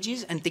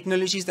technologies and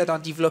technologies that are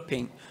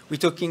developing. We're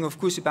talking, of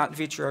course, about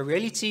virtual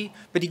reality,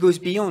 but it goes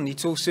beyond.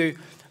 It's also,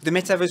 the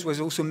metaverse was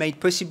also made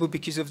possible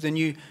because of the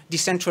new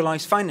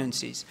decentralized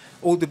finances.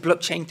 All the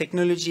blockchain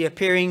technology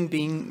appearing,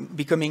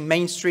 becoming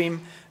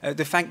mainstream,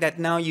 the fact that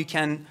now you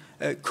can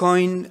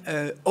coin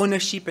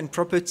ownership and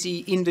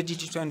property in the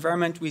digital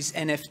environment with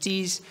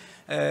NFTs.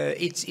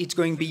 It's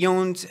going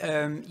beyond.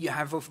 You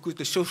have, of course,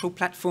 the social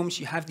platforms.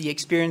 You have the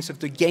experience of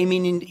the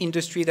gaming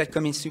industry that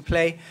come into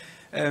play,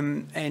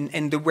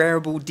 and the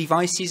wearable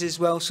devices as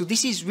well. So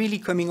this is really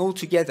coming all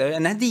together.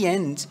 And at the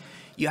end,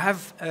 you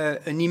have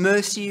an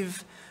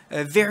immersive,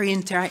 very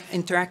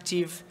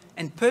interactive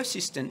and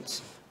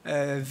persistent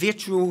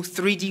virtual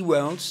 3D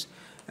worlds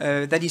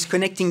that is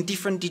connecting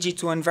different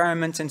digital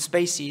environments and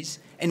spaces,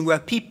 and where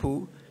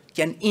people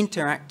can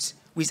interact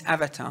with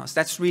avatars.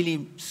 That's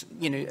really,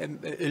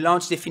 a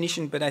large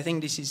definition, but I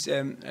think this is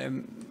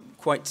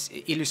quite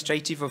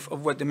illustrative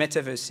of what the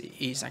metaverse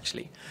is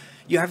actually.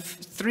 You have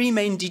three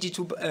main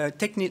digital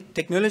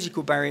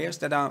technological barriers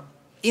that are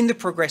in the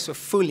progress of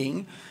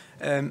falling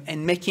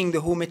and making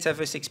the whole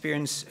metaverse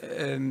experience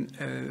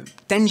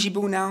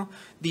tangible now.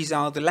 These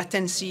are the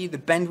latency, the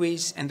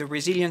bandwidth, and the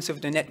resilience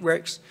of the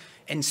networks.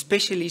 And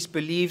specialists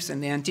believe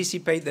and they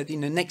anticipate that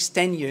in the next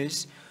 10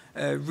 years,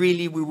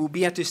 really we will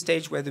be at a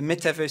stage where the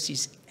metaverse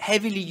is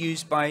heavily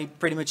used by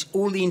pretty much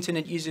all the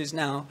internet users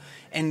now,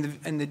 and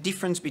the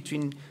difference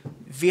between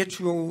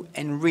virtual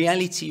and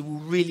reality will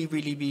really,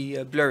 really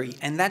be blurry.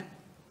 And that,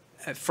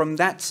 from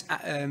that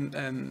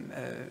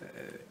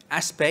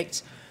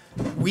aspect,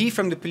 we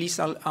from the police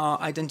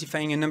are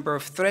identifying a number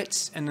of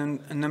threats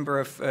and a number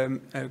of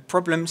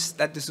problems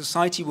that the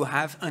society will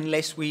have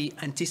unless we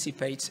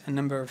anticipate a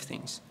number of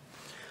things.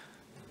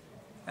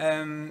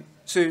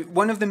 So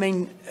one of the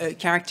main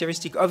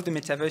characteristics of the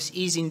metaverse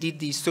is indeed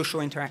these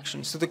social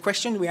interactions. So the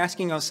question we're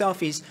asking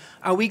ourselves is,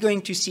 are we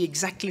going to see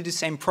exactly the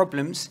same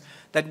problems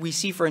that we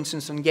see, for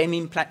instance, on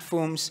gaming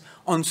platforms,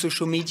 on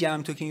social media?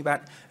 I'm talking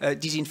about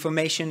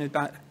disinformation,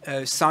 about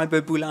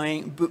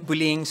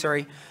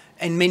cyberbullying,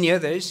 and many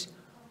others,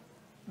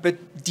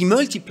 but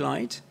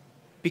demultiplied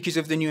because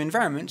of the new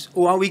environment?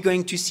 Or are we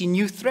going to see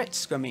new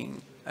threats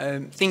coming,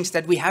 things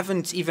that we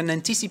haven't even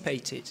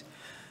anticipated?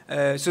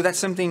 So that's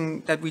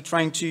something that we're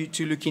trying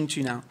to look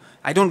into now.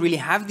 I don't really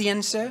have the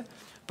answer,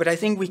 but I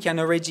think we can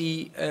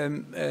already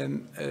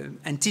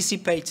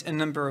anticipate a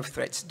number of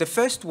threats. The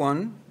first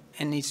one,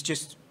 and it's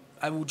just,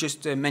 I will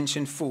just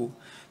mention four.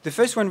 The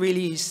first one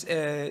really is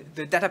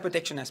the data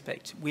protection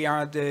aspect. We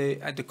are at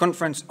the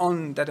conference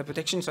on data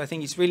protection, so I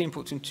think it's really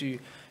important to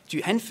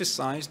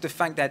emphasize the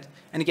fact that,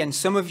 and again,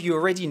 some of you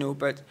already know,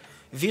 but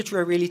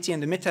virtual reality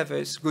and the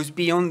metaverse goes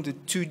beyond the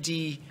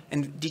 2D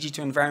and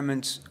digital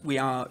environments we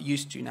are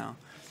used to now.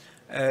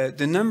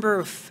 The number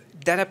of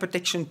data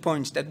protection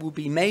points that will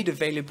be made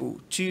available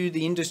to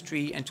the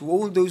industry and to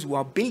all those who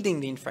are building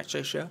the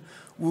infrastructure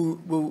will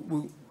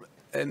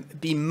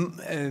be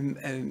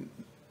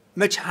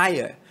much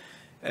higher.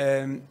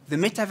 The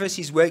metaverse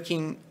is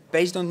working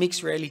based on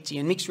mixed reality,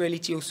 and mixed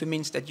reality also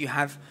means that you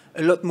have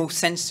a lot more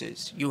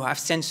sensors. You have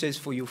sensors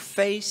for your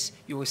face,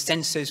 you have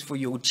sensors for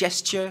your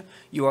gesture,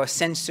 you have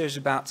sensors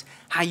about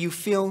how you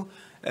feel,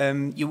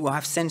 you will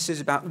have sensors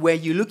about where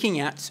you're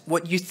looking at,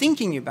 what you're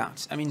thinking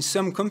about. I mean,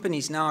 some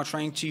companies now are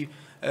trying to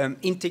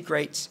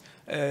integrate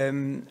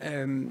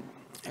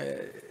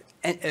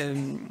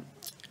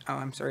oh,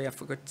 I'm sorry, I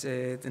forgot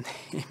the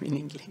name in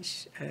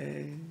English.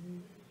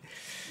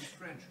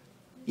 French.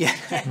 Yeah,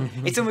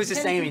 it's almost the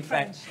same in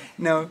fact.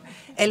 No,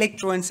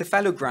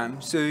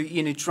 electroencephalogram. So,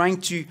 you know, trying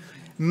to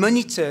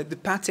monitor the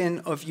pattern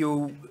of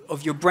your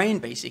brain,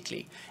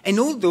 basically. And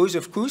all those,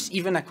 of course,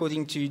 even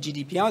according to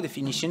GDPR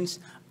definitions,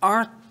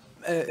 are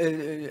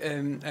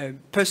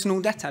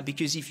personal data,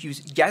 because if you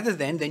gather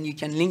them, then you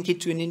can link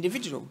it to an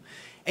individual.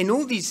 And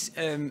all these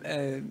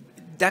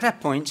data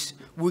points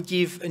will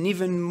give an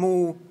even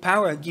more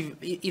power to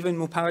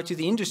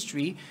the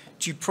industry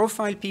to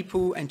profile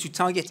people and to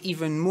target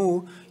even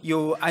more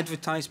your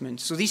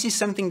advertisements. So this is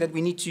something that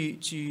we need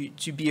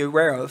to be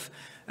aware of.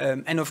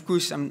 And of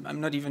course, I'm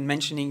not even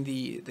mentioning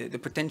the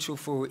potential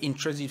for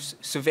intrusive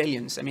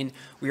surveillance. I mean,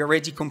 we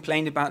already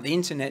complained about the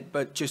internet,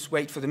 but just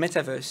wait for the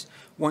metaverse.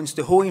 Once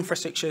the whole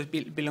infrastructure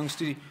belongs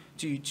to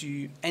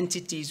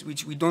entities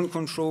which we don't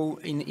control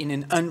in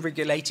an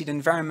unregulated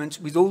environment,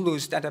 with all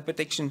those data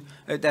protection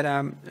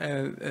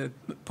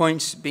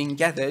points being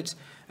gathered,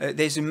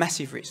 there's a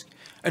massive risk.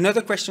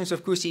 Another question,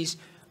 of course, is,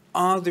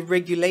 are the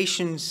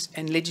regulations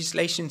and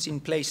legislations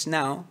in place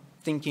now,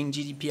 thinking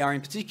GDPR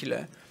in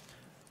particular,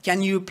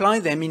 can you apply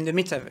them in the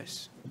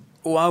metaverse?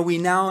 Or are we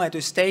now at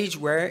a stage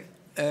where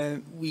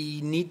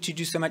we need to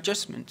do some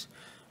adjustment?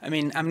 I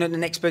mean, I'm not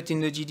an expert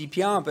in the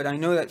GDPR, but I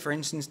know that, for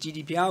instance,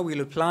 GDPR will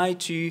apply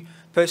to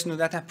personal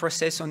data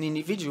process on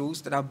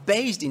individuals that are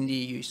based in the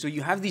EU. So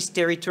you have this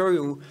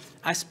territorial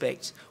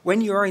aspect.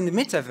 When you are in the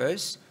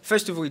metaverse,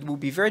 first of all, it will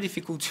be very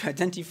difficult to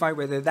identify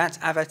whether that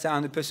avatar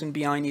and the person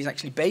behind is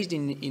actually based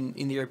in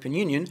the European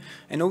Union.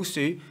 And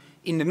also,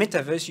 in the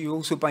metaverse, you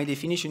also, by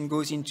definition,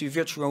 goes into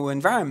virtual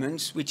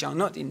environments which are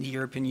not in the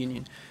European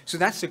Union. So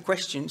that's the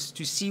question,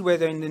 to see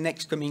whether in the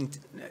next coming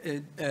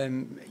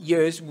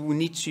years we will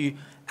need to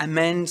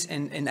amend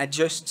and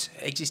adjust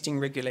existing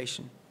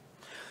regulation.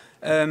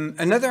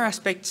 Another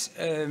aspect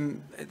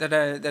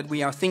that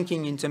we are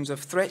thinking in terms of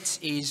threats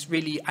is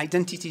really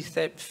identity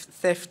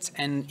theft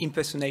and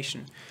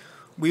impersonation.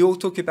 We all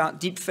talk about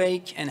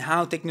deepfake and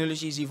how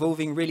technology is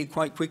evolving really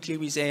quite quickly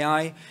with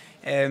AI.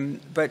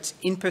 But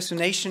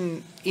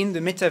impersonation in the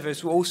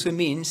metaverse also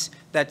means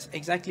that,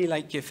 exactly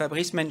like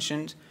Fabrice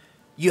mentioned,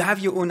 you have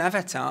your own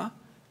avatar,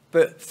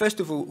 but first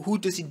of all, who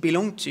does it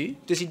belong to?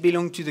 Does it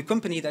belong to the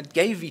company that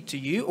gave it to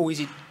you, or is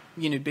it,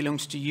 you know,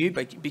 belongs to you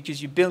because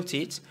you built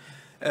it?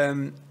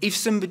 If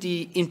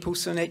somebody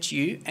impersonates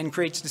you and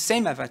creates the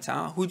same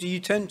avatar, who do you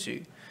turn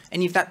to?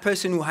 And if that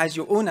person who has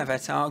your own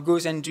avatar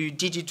goes and do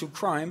digital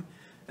crime,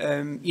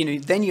 you know,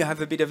 then you have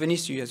a bit of an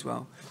issue as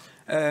well.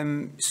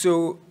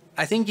 So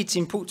I think it's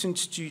important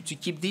to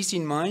keep this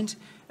in mind,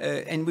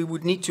 and we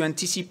would need to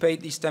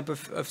anticipate this type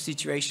of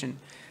situation.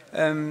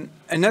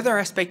 Another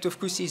aspect, of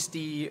course, is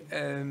the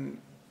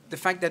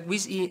fact that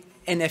with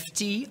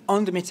NFT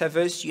on the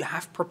metaverse, you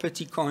have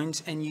property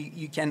coins and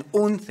you can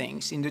own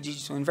things in the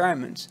digital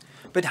environment.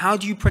 But how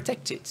do you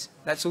protect it?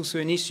 That's also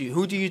an issue.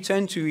 Who do you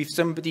turn to if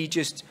somebody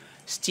just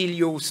steal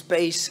your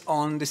space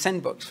on the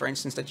sandbox, for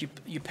instance, that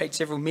you paid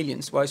several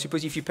millions? Well, I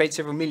suppose if you paid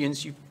several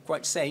millions, you're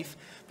quite safe.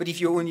 But if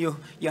you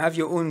have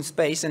your own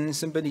space and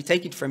somebody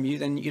take it from you,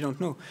 then you don't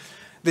know.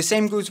 The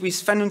same goes with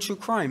financial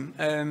crime.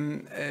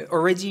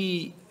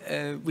 Already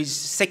with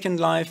Second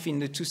Life in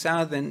the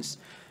 2000s,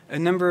 a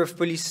number of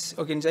police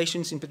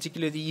organizations, in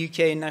particular the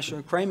UK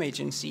National Crime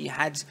Agency,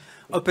 had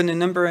opened a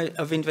number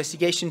of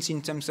investigations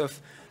in terms of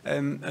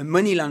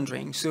money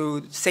laundering.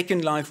 So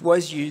Second Life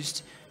was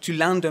used to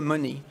launder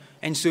money.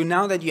 And so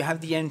now that you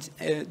have the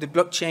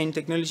blockchain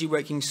technology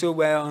working so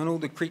well on all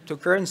the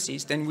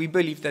cryptocurrencies, then we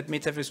believe that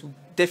metaverse will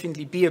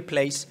definitely be a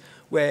place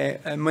where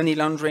money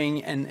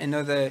laundering and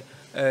other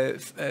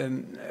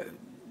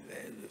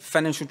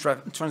financial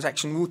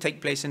transactions will take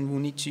place and we'll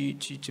need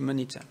to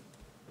monitor.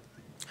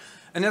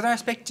 Another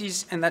aspect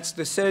is, and that's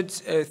the third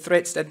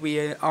threat that we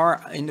are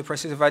in the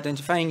process of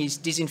identifying, is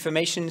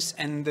disinformation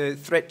and the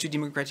threat to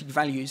democratic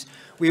values.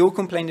 We all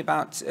complained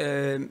about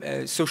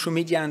social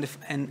media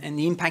and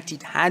the impact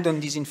it had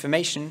on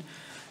disinformation.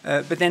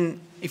 But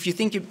then if you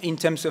think in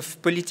terms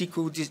of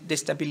political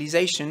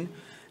destabilization,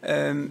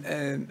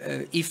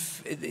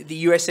 if the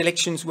US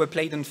elections were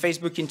played on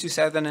Facebook in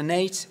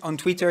 2008, on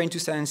Twitter in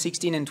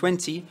 2016 and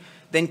 20,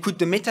 then could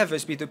the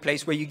metaverse be the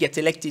place where you get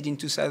elected in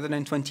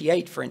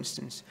 2028, for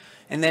instance?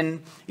 And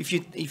then if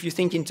you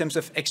think in terms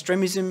of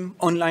extremism,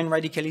 online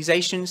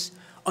radicalizations,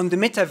 on the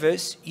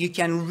metaverse, you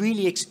can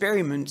really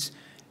experiment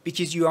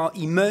because you are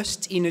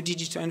immersed in a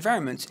digital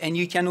environment, and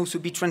you can also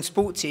be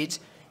transported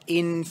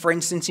for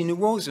instance, in a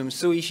war zone.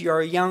 So if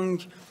you're a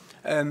young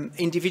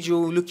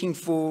individual looking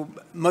for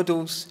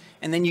models,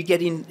 and then you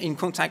get in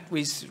contact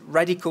with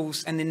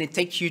radicals, and then they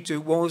take you to a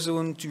war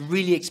zone to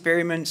really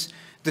experiment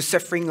the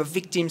suffering of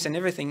victims and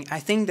everything, I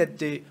think that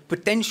the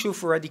potential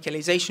for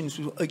radicalizations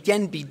will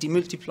again be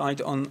demultiplied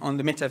on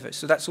the metaverse.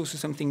 So that's also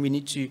something we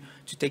need to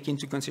take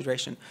into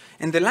consideration.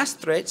 And the last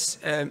threat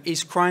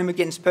is crime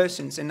against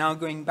persons. And now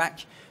going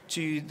back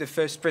to the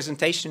first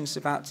presentations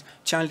about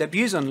child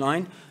abuse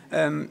online,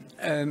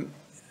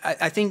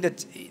 I think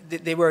that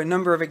there were a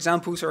number of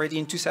examples already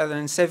in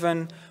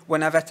 2007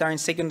 when Avatar in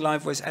Second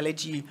Life was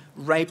allegedly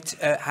raped,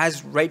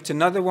 has raped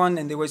another one,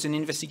 and there was an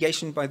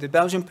investigation by the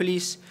Belgian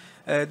police.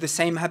 The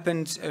same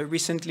happened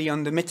recently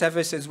on the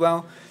metaverse as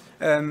well.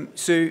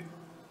 So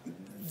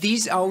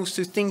these are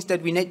also things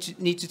that we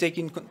need to take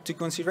into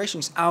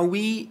consideration. Are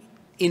we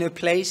in a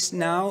place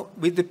now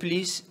with the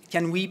police?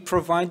 Can we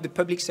provide the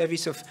public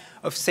service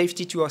of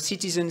safety to our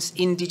citizens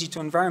in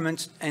digital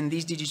environments, and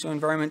this digital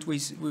environment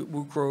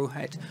will grow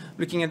ahead?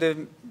 Looking at the,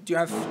 do you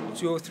have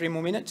 2 or 3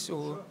 more minutes?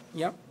 Or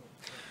yeah.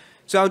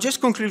 So I'll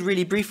just conclude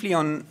really briefly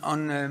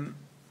on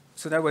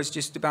so that was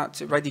just about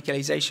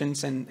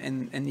radicalizations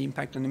and the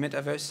impact on the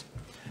metaverse.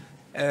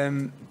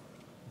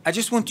 I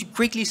just want to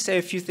quickly say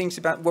a few things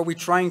about what we're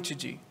trying to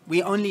do.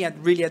 We're only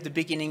really at the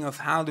beginning of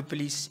how the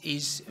police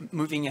is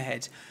moving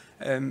ahead.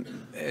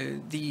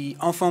 The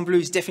Enfant Bleu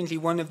is definitely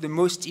one of the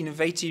most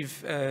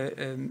innovative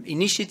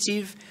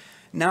initiatives.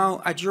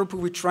 Now, at Europol,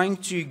 we're trying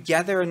to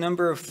gather a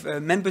number of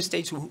member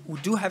states who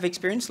do have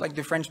experience, like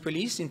the French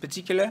police in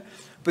particular,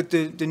 but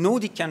the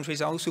Nordic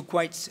countries are also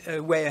quite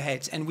way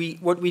ahead. And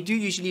what we do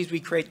usually is we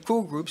create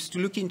core groups to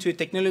look into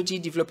technology,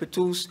 developer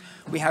tools.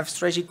 We have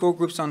strategic core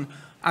groups on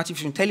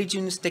artificial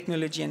intelligence,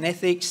 technology and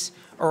ethics,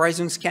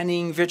 horizon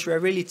scanning, virtual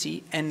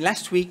reality. And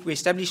last week, we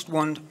established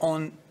one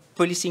on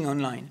policing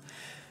online.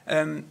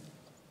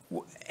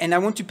 And I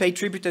want to pay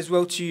tribute as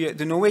well to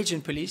the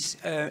Norwegian police.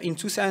 In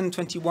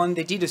 2021,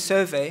 they did a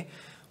survey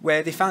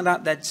where they found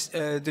out that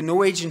the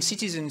Norwegian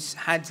citizens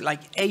had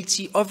like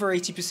over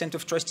 80%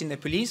 of trust in their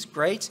police,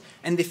 great,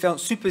 and they felt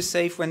super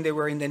safe when they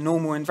were in their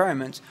normal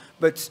environment.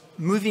 But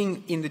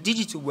moving in the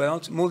digital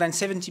world, more than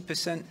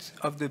 70%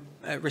 of the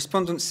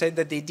respondents said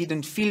that they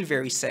didn't feel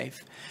very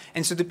safe.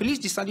 And so the police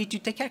decided to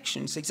take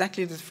actions,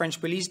 exactly as the French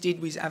police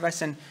did with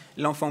Avas and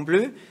l'Enfant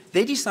Bleu.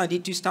 They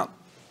decided to start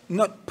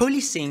not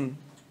policing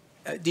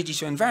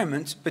digital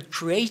environment, but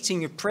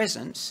creating a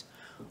presence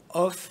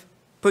of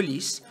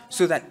police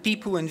so that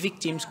people and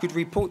victims could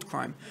report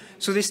crime.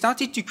 So they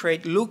started to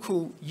create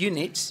local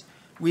units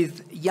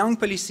with young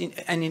police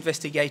and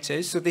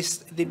investigators. So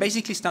they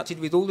basically started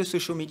with all the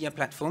social media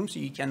platforms. So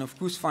you can, of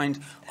course, find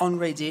on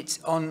Reddit,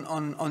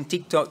 on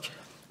TikTok,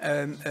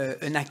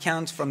 an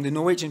account from the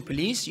Norwegian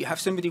police. You have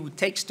somebody who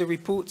takes the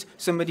report,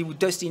 somebody who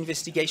does the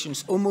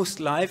investigations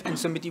almost live, and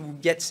somebody who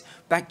gets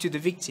back to the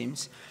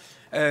victims.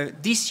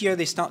 This year,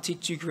 they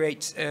started to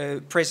create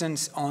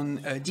presence on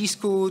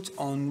Discord,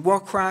 on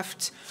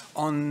Warcraft,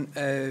 on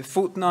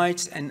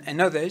Fortnite,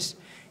 and others.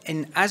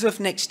 And as of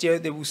next year,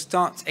 they will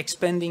start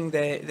expanding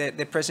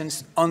their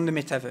presence on the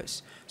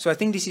metaverse. So I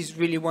think this is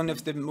really one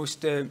of the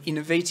most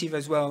innovative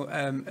as well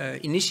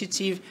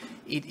initiative.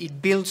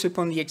 It builds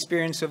upon the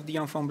experience of the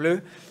Enfant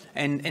Bleu.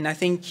 And I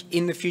think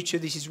in the future,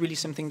 this is really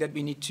something that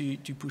we need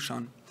to push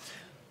on.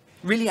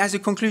 Really, as a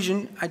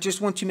conclusion, I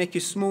just want to make a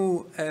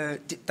small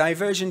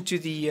diversion to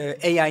the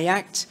AI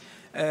Act.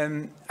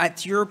 At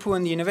Europol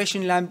and the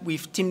Innovation Lab,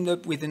 we've teamed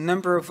up with a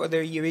number of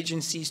other EU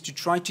agencies to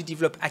try to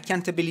develop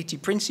accountability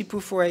principle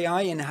for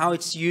AI and how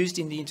it's used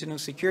in the internal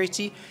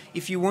security.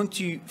 If you want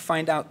to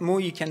find out more,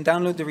 you can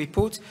download the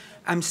report.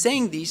 I'm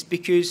saying this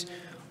because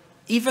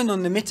even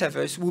on the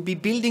metaverse, we'll be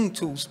building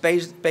tools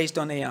based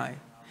on AI.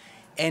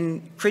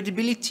 And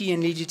credibility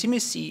and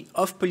legitimacy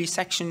of police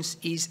actions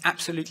is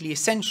absolutely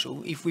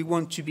essential if we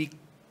want to be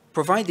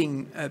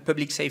providing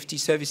public safety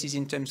services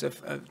in terms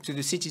of to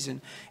the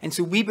citizen. And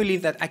so we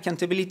believe that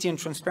accountability and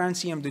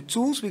transparency on the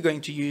tools we're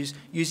going to use,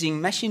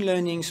 using machine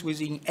learning,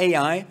 using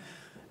AI,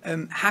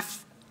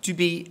 have to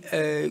be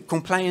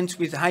compliant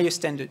with higher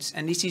standards.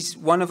 And this is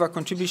one of our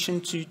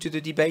contributions to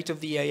the debate of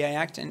the AI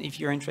Act. And if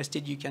you're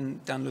interested, you can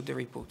download the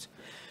report.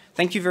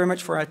 Thank you very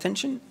much for your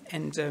attention,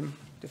 and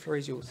the floor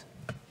is yours.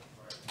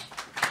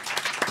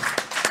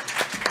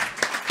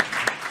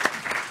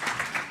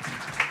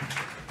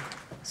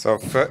 So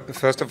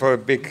first of all, a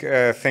big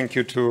thank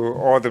you to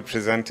all the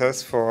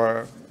presenters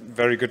for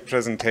very good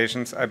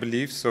presentations, I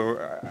believe. So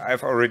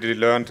I've already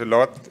learned a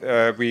lot.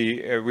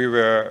 We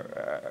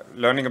were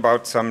learning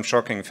about some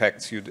shocking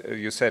facts.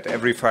 You said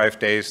every 5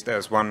 days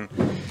there's one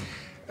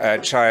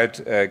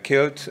child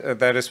killed.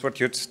 That is what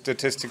your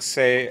statistics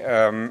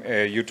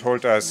say. You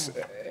told us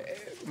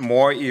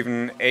more,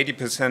 even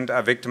 80%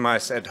 are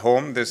victimized at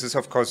home. This is,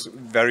 of course,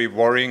 very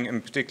worrying,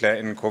 in particular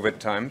in COVID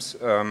times.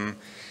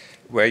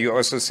 Where you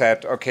also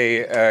said,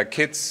 okay,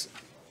 kids,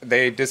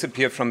 they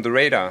disappear from the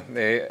radar.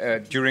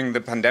 During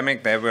the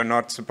pandemic, they were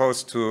not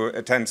supposed to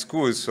attend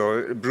school,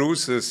 so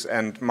bruises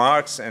and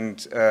marks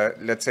and,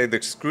 let's say, the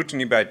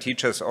scrutiny by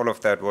teachers, all of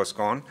that was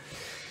gone.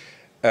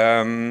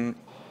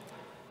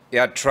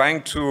 yeah,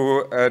 trying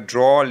to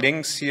draw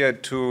links here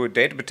to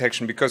data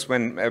protection, because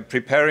when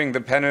preparing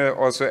the panel,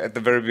 also at the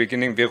very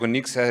beginning,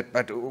 Véronique said,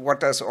 but what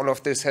does all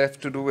of this have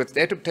to do with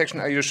data protection?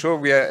 Are you sure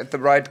we are at the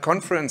right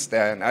conference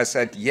there? And I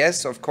said,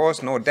 yes, of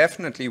course, no,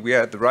 definitely we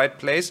are at the right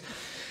place.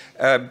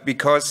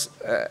 Because,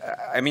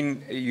 I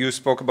mean, you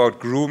spoke about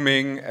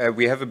grooming,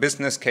 we have a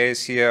business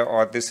case here,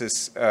 or this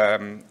is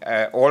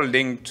all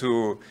linked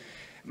to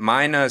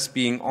minors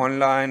being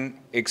online,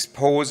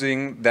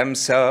 exposing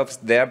themselves,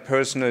 their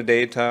personal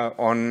data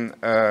on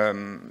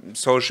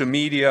social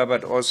media,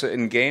 but also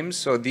in games.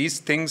 So these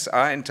things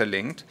are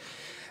interlinked.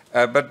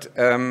 But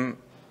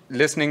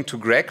listening to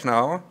Greg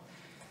now,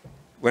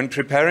 when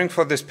preparing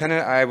for this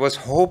panel, I was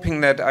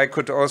hoping that I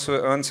could also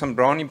earn some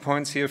brownie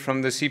points here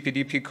from the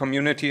CPDP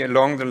community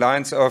along the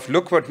lines of,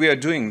 look what we are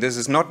doing. This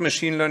is not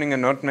machine learning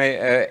and not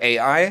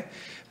AI.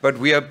 But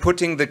we are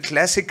putting the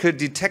classical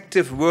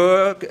detective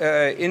work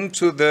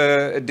into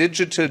the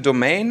digital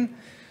domain.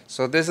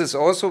 So this is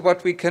also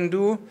what we can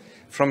do.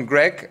 From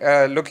Greg,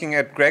 looking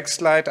at Greg's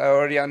slide, I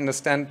already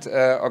understand,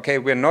 okay,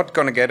 we're not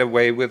going to get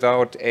away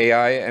without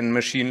AI and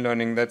machine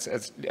learning. That's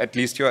at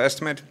least your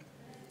estimate.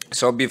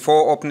 So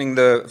before opening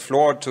the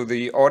floor to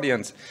the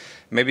audience,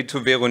 maybe to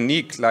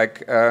Véronique,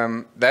 like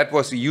that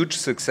was a huge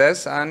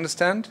success, I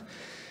understand.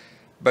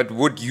 But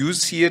would you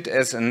see it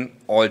as an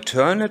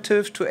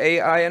alternative to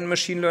AI and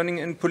machine learning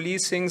in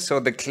policing? So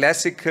the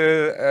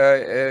classical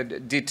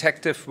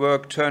detective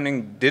work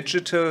turning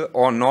digital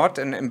or not?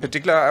 And in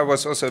particular, I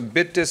was also a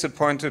bit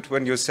disappointed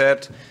when you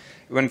said,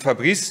 when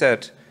Fabrice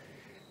said,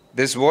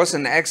 this was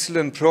an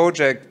excellent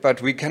project,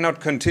 but we cannot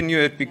continue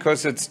it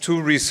because it's too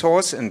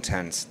resource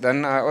intense.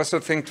 Then I also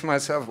think to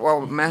myself,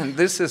 well, man,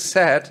 this is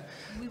sad.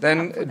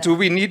 Then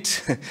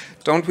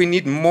don't we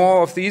need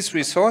more of these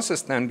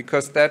resources then?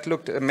 Because that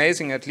looked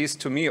amazing, at least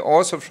to me,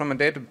 also from a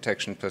data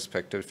protection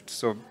perspective.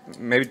 So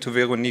maybe to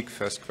Véronique,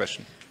 first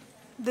question.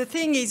 The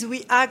thing is,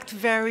 we act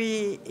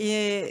very,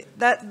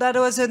 that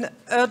was an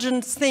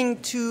urgent thing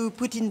to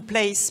put in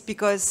place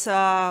because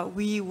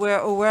we were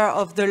aware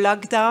of the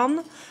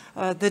lockdown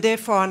the day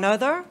for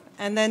another.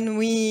 And then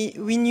we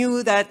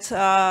knew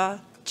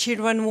that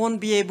children won't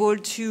be able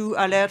to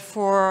alert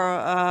for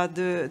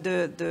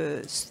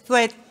the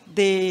threat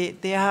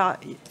they are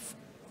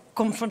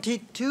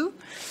confronted to.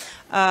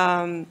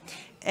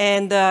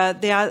 And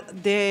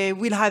they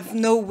will have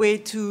no way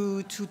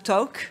to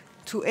talk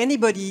to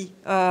anybody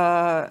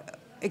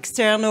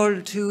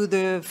external to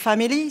the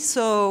family.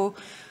 So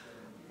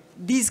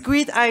this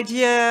great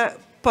idea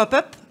popped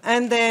up,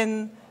 and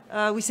then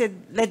we said,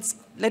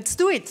 let's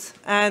do it,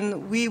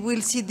 and we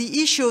will see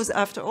the issues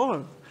after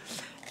all.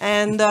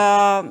 And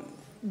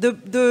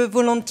the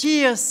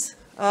volunteers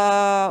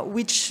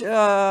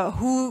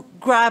who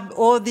grab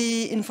all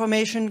the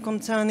information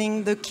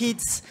concerning the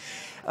kids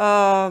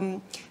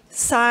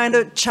signed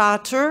a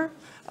charter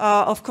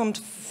of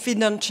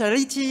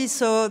confidentiality,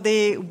 so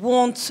they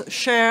won't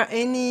share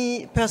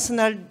any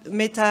personal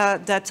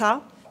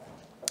metadata.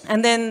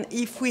 And then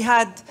if we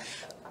had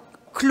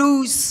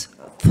clues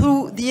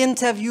through the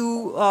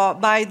interview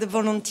by the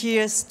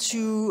volunteers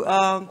to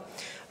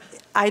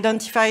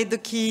identify the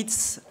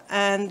kids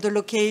and the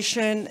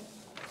location,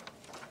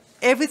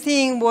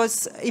 everything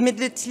was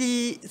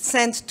immediately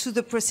sent to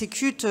the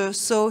prosecutor,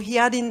 so he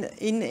had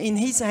in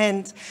his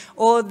hand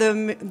all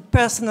the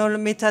personal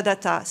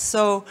metadata.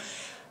 So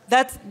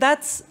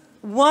that's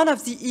one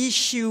of the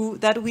issues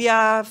that we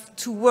have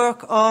to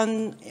work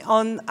on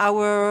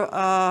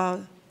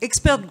our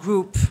expert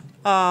group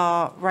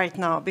right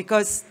now,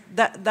 because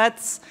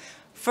that's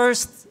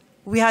first,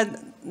 we had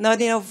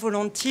not enough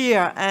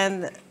volunteer,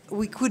 and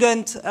we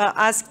couldn't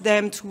ask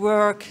them to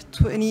work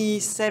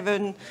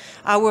 27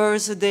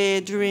 hours a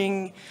day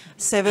during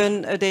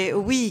 7 a day a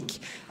week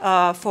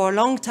for a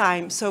long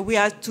time. So we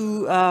had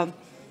to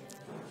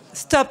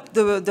stop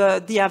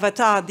the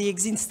avatar, the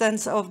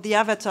existence of the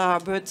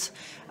avatar. But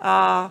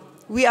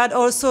we had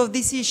also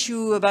this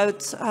issue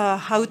about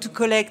how to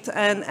collect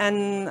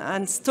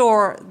and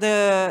store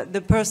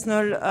the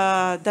personal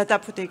data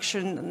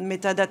protection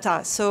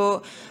metadata.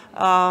 So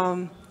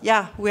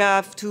yeah, we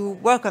have to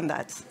work on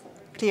that,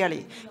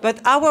 clearly. But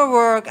our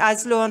work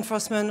as law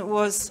enforcement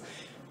was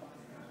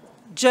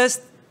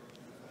just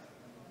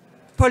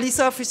police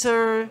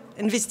officer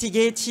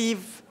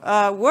investigative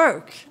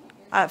work,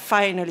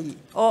 finally.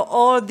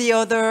 All the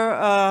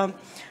other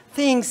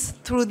things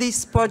through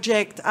this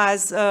project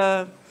as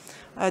a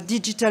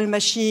digital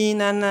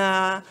machine and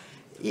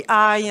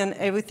AI and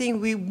everything,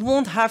 we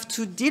won't have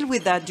to deal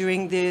with that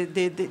during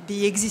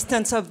the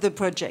existence of the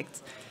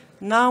project.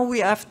 Now we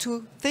have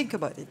to think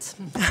about it.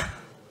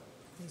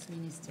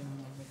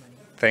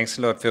 Thanks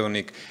a lot,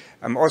 Véronique.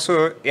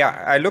 Also,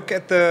 yeah, I look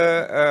at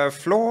the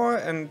floor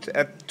and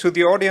to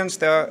the audience.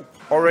 There are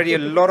already a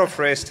lot of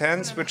raised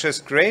hands, which is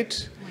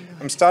great.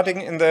 I'm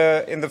starting in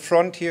the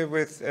front here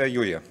with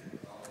Julia.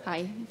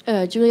 Hi,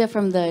 Julia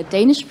from the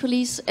Danish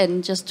police,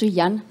 and just to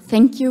Jan,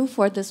 thank you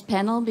for this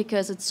panel,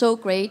 because it's so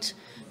great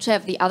to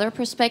have the other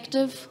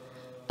perspective.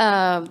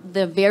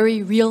 the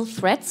very real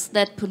threats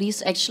that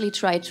police actually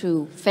try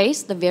to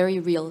face, the very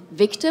real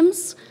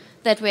victims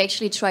that we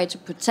actually try to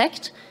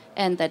protect,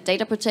 and that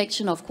data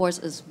protection, of course,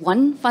 is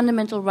one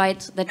fundamental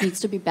right that needs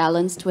to be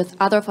balanced with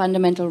other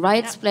fundamental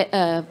rights,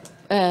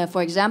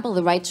 for example,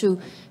 the right to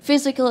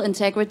physical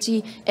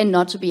integrity and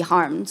not to be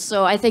harmed.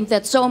 So I think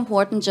that's so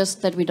important,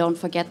 just that we don't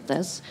forget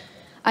this.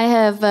 I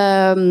have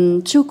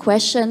 2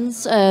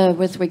 questions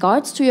with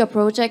regards to your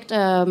project,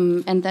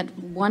 and that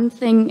one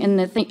thing,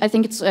 and I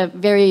think it's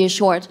very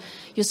short.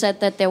 You said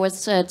that there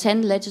was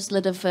 10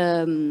 legislative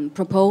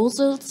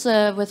proposals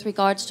with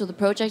regards to the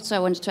project, so I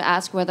wanted to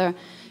ask whether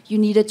you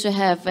needed to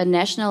have a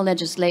national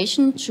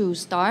legislation to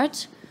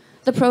start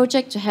the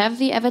project, to have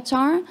the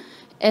avatar,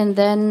 and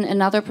then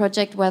another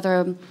project,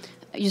 whether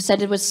you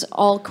said it was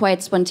all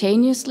quite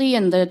spontaneously,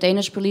 and the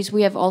Danish police,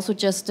 we have also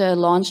just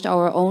launched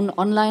our own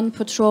online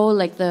patrol,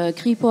 like the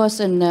Kripos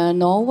in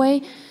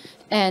Norway.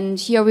 And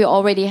here we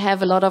already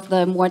have a lot of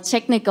the more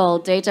technical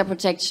data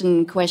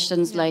protection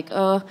questions, like,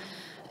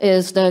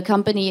 is the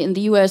company in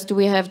the US, do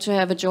we have to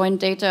have a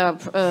joint data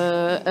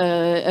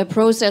a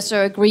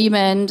processor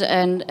agreement,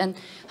 and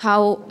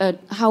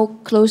how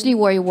closely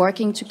were you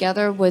working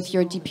together with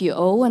your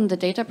DPO and the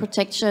data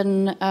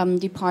protection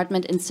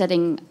department in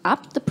setting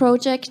up the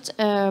project?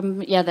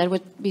 Yeah, that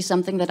would be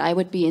something that I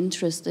would be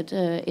interested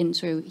in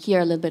to hear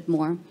a little bit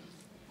more.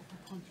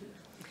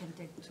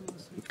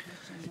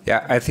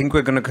 Yeah, I think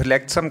we're going to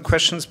collect some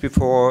questions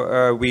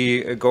before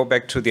we go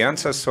back to the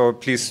answers. So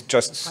please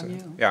just,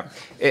 yeah.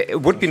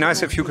 It would be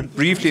nice if you could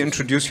briefly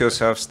introduce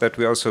yourselves, that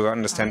we also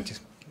understand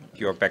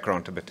your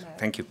background a bit.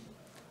 Thank you.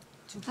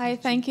 Hi,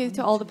 thank you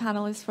to all the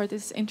panelists for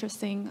this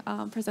interesting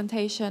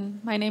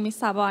presentation. My name is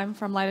Saba, I'm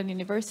from Leiden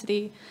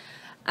University.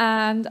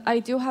 And I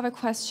do have a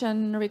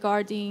question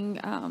regarding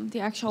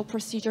the actual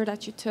procedure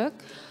that you took.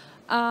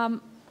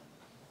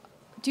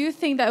 Do you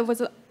think that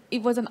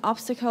it was an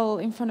obstacle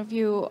in front of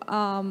you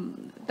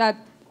that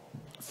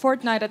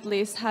Fortnite at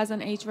least has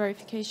an age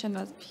verification?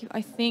 That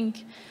I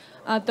think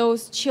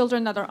those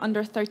children that are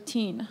under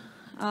 13,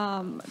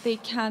 they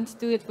can't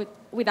do it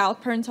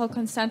without parental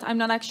consent. I'm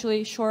not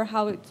actually sure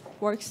how it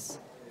works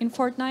in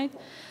Fortnite.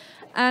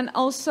 And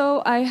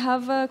also, I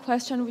have a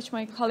question which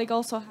my colleague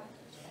also has.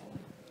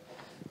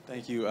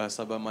 Thank you,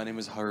 Saba. My name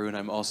is Haroon.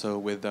 I'm also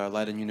with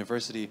Leiden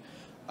University.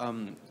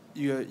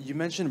 You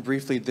mentioned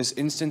briefly this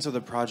instance of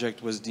the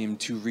project was deemed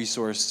too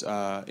resource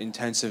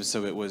intensive,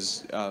 so it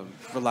was,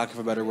 for lack of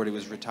a better word, it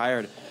was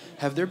retired.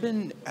 Have there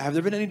been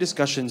any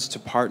discussions to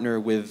partner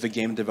with the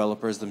game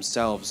developers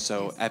themselves,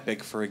 so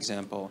Epic, for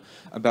example,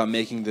 about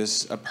making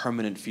this a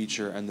permanent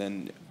feature and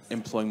then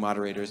employing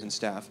moderators and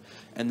staff?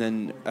 And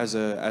then, as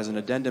an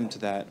addendum to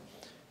that,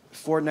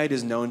 Fortnite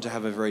is known to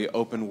have a very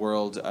open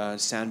world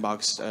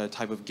sandbox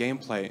type of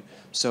gameplay.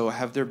 So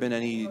have there been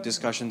any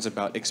discussions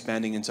about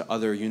expanding into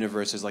other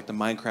universes like the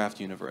Minecraft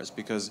universe?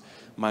 Because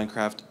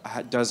Minecraft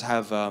does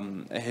have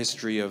a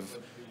history of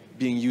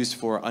being used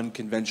for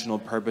unconventional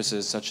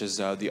purposes, such as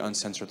the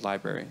uncensored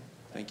library.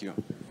 Thank you.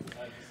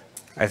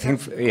 I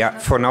think, yeah,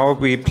 for now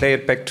we play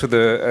it back to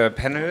the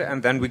panel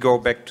and then we go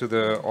back to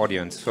the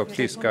audience. So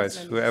please, guys,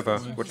 whoever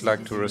would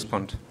like to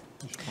respond.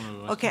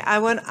 Okay, I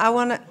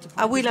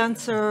will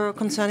answer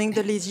concerning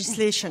the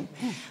legislation.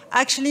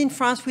 Actually, in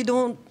France, we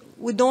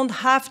don't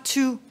have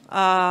to.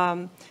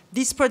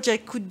 This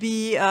project could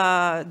be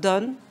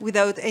done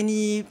without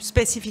any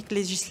specific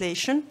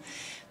legislation.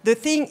 The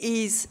thing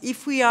is,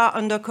 if we are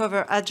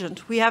undercover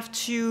agent, we have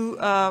to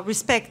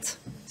respect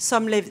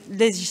some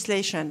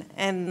legislation,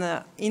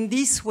 and in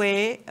this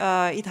way,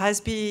 it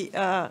has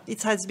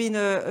been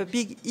a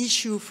big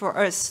issue for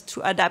us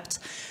to adapt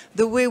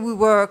the way we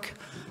work.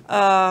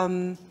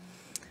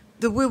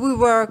 The way we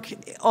work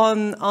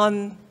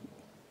on,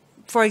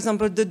 for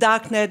example, the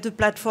darknet, the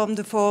platform,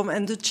 the forum,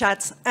 and the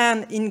chats,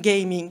 and in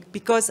gaming,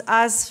 because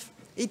as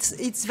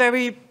it's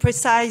very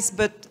precise,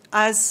 but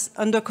as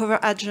undercover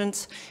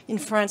agents in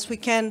France, we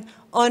can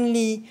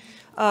only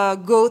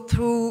go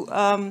through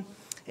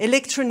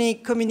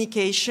electronic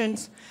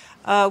communications.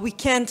 We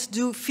can't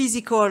do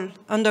physical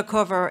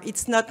undercover.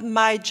 It's not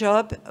my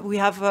job. We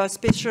have other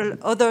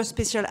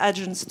special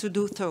agents to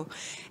do so.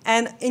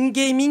 And in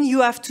gaming,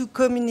 you have to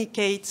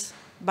communicate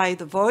by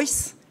the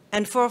voice.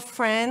 And for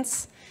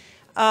France,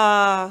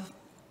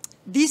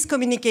 this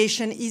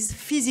communication is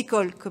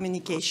physical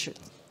communication.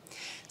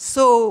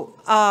 So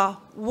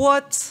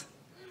what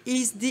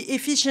is the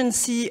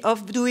efficiency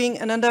of doing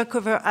an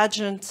undercover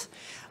agent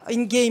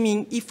in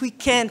gaming if we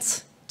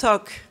can't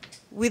talk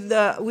with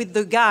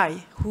the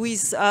guy who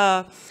is,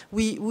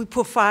 we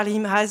profile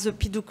him as a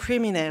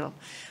pedocriminal,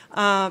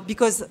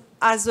 because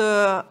as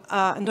a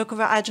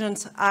undercover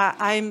agent,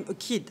 I'm a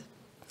kid.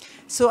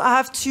 So I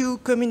have to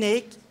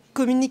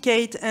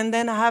communicate, and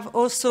then I have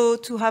also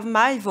to have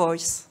my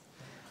voice,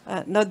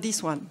 not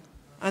this one,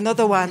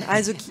 another one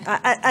as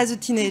a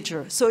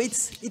teenager. So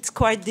it's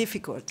quite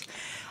difficult.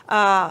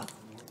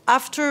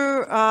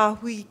 After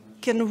we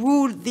can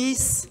rule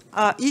these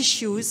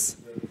issues,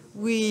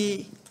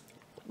 we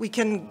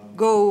can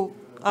go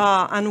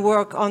and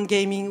work on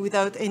gaming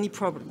without any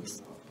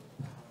problems.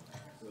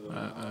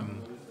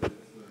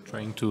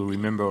 Trying to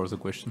remember all the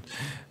questions.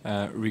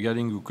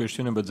 Regarding your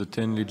question about the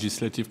 10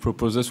 legislative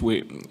proposals,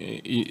 we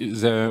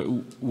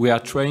are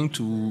trying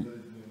to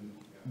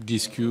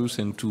discuss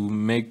and to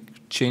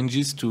make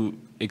changes to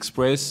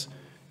express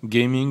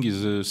gaming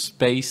is a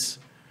space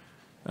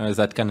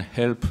that can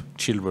help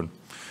children.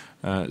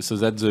 So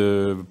that's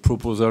the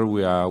proposal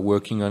we are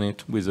working on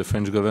it with the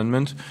French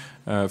government.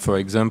 For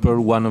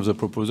example, one of the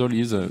proposals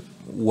is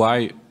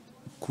why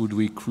could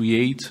we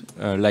create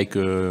like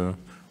a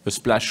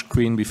splash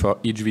screen before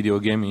each video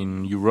game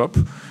in Europe,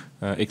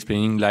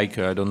 explaining like,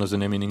 I don't know the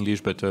name in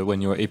English, but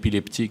when you're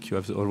epileptic, you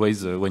have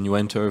always, when you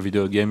enter a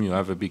video game, you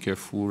have to be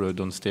careful,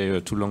 don't stay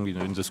too long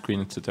in the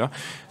screen, etc.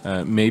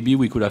 Maybe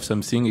we could have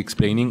something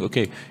explaining,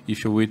 okay,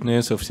 if you're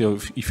witness of,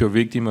 if you're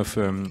victim of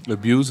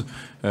abuse,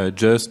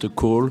 just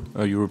call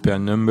a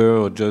European number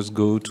or just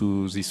go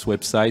to this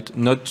website,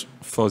 not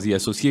for the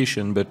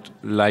association, but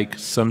like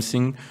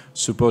something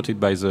supported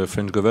by the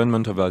French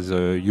government or by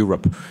the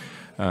Europe.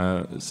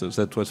 So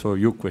that was for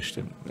your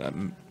question.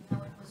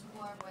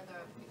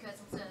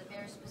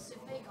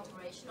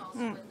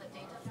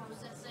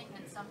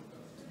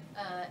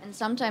 And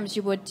sometimes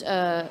you would,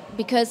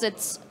 because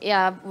it's,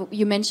 yeah,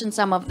 you mentioned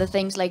some of the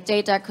things like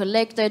data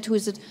collected,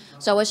 who's it,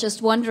 so I was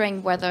just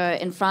wondering whether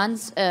in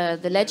France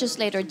the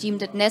legislator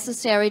deemed it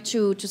necessary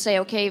to say,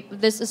 okay,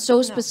 this is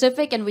so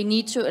specific and we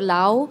need to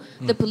allow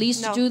the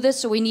police to do this,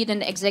 so we need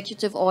an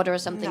executive order or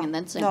something in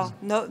that sense.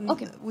 No,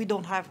 okay. We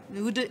don't have,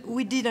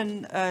 we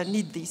didn't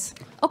need this.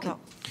 Okay. No.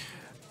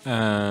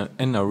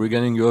 And now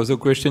regarding your other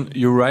question,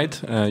 you're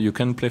right, you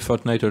can play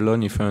Fortnite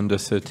alone if you're under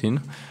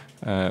 13,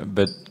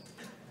 but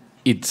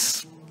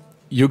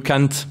you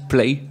can't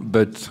play,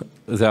 but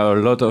there are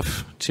a lot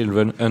of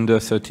children under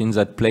 13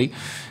 that play.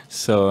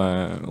 So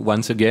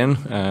once again,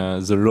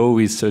 the law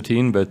is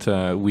 13, but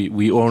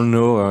we all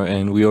know,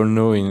 and we all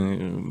know,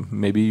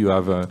 maybe you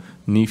have a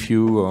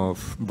nephew or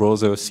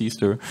brother,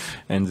 sister,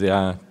 and they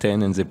are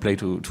 10 and they play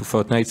to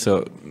Fortnite.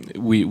 So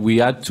we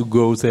had to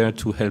go there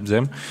to help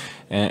them.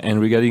 And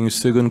regarding the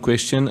second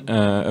question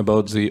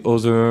about the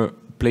other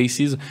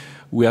places,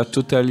 we are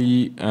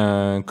totally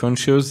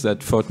conscious that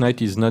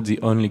Fortnite is not the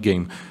only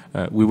game.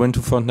 We went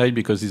to Fortnite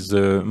because it's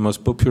the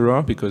most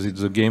popular, because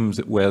it's the game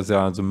where there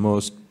are the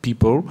most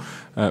people.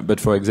 But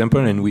for example,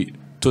 and we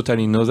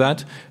totally know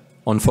that,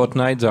 on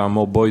Fortnite there are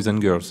more boys than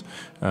girls.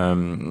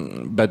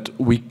 But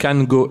we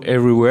can go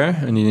everywhere,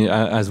 and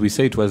as we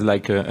say, it was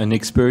like an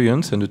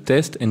experience and a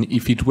test, and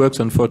if it works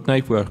on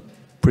Fortnite, we're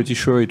pretty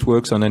sure it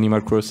works on Animal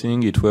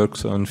Crossing, it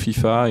works on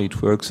FIFA,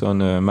 it works on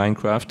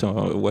Minecraft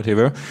or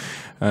whatever.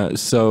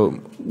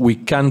 So we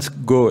can't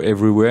go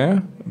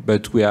everywhere,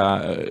 but we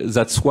are.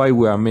 That's why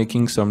we are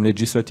making some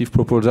legislative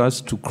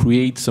proposals to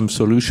create some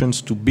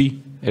solutions to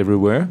be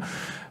everywhere.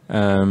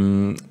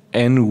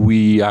 And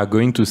we are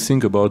going to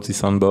think about the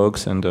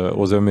sandbox and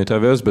other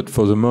metaverse, but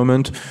for the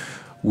moment,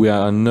 we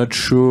are not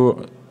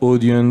sure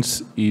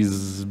audience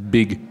is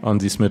big on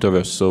this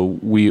metaverse. So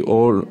we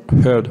all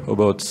heard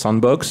about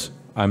sandbox.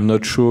 I'm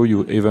not sure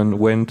you even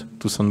went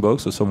to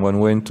Sandbox or someone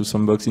went to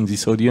Sandbox in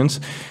this audience.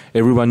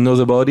 Everyone knows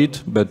about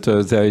it, but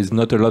there is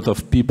not a lot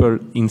of people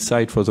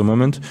inside for the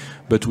moment.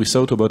 But we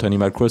thought about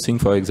Animal Crossing,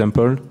 for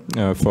example,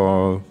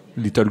 for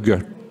little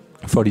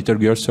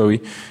girls,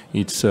 sorry.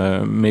 It's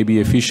maybe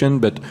efficient,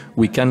 but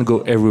we can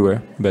go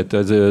everywhere. But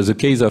the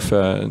case of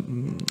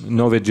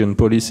Norwegian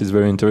police is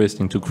very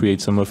interesting to create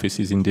some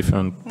offices in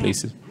different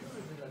places.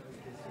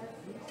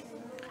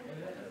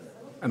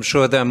 I'm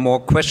sure there are more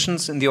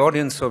questions in the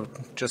audience, so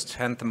just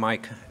hand the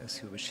mic as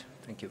you wish.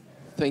 Thank you.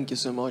 Thank you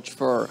so much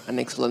for an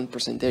excellent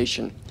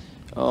presentation.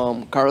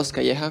 Carlos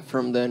Calleja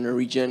from the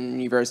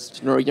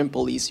Norwegian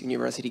Police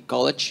University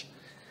College.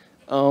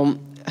 I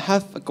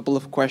have a couple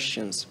of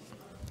questions.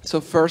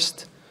 So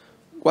first,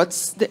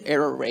 what's the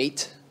error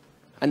rate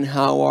and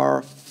how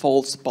are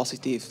false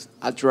positives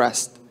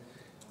addressed?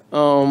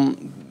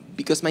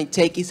 Because my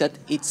take is that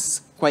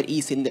it's quite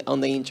easy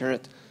on the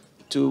internet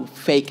to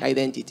fake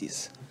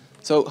identities.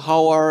 So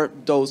how are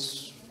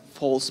those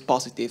false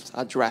positives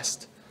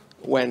addressed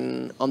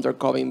when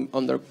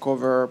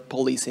undercover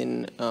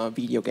policing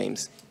video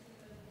games?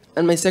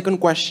 And my second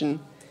question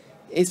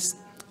is,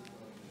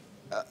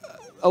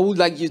 I would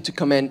like you to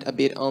comment a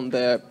bit on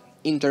the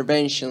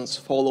interventions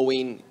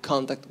following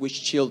contact with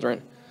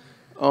children.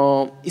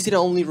 Is it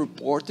only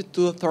reported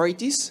to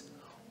authorities,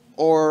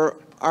 or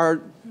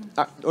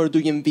do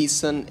you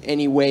envision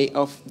any way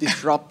of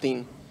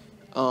disrupting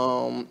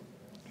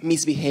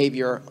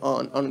misbehavior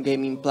on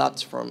gaming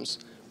platforms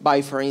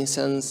by, for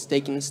instance,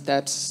 taking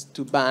steps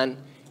to ban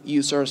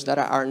users that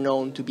are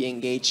known to be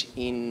engaged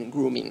in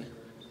grooming?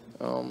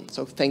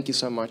 So thank you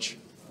so much.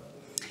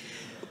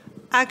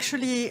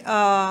 Actually,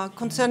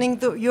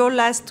 concerning your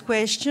last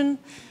question,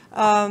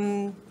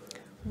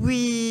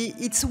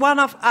 it's one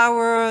of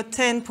our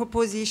 10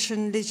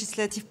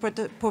 legislative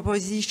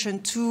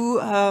proposition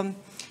to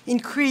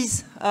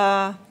increase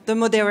the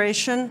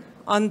moderation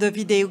on the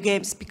video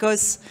games,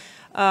 because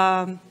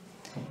the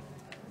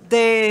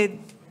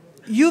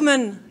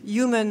human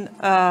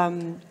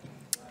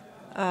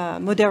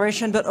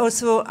moderation, but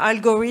also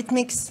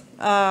algorithmic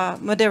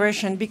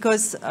moderation,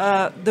 because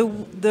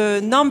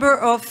the number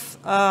of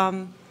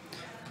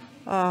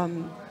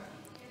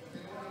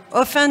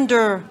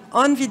offenders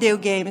on video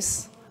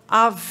games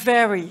are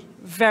very,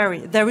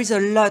 there is a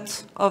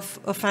lot of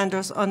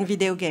offenders on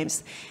video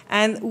games.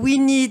 And we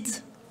need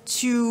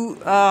to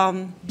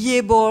be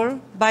able,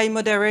 by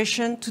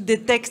moderation, to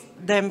detect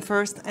them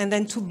first and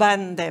then to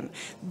ban them.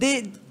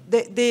 The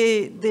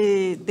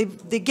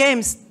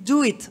games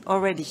do it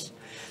already.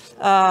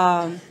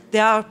 They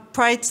are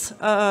quite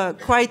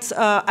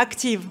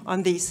active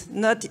on this.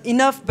 Not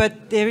enough,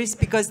 but there is,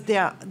 because they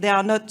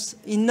are not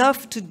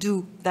enough to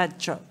do that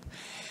job.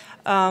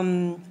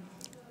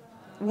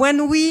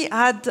 When we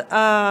had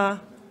a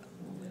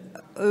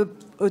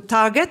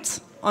target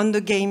on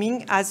the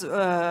gaming as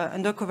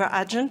undercover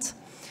agent,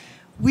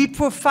 we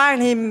profile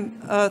him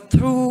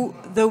through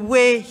the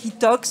way he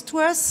talks to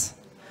us,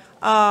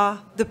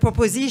 the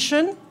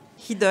proposition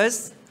he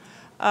does.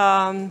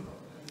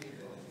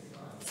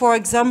 For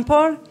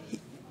example,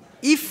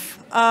 if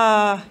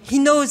he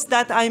knows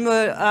that I'm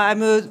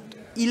a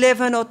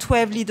 11 or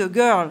 12 little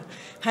girl,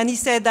 and he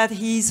said that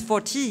he is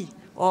 40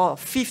 or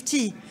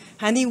 50,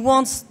 and he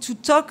wants to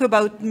talk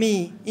about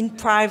me in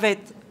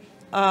private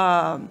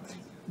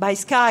by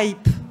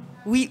Skype.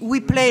 We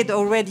played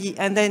already,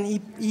 and then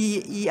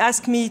he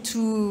asked me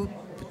to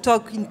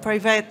talk in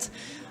private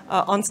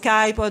on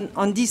Skype,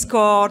 on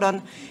Discord,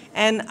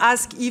 and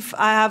ask if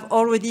I have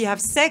already have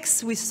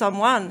sex with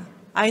someone.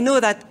 I know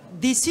that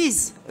this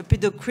is a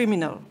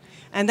pedocriminal.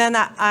 And then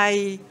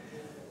I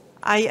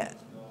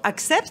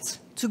accept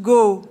to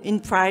go in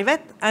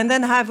private and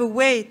then have a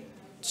way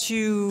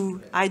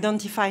to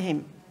identify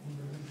him.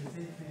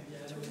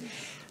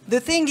 The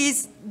thing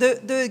is,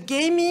 the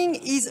gaming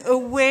is a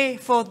way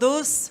for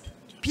those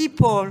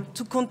people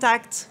to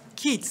contact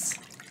kids.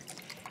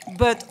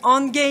 But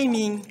on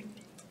gaming,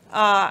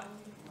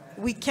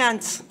 we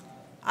can't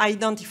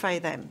identify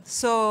them.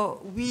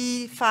 So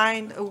we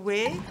find a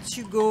way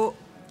to go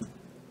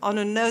on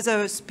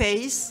another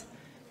space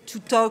to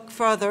talk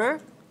further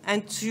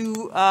and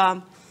to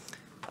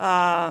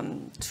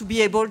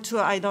be able to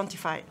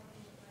identify.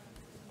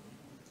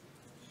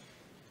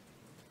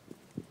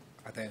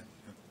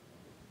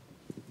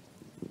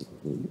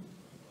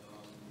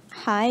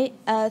 Hi,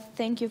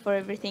 thank you for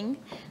everything.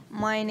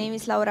 My name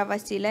is Laura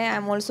Vasile.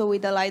 I'm also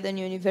with the Leiden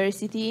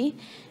University,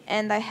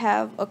 and I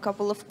have a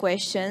couple of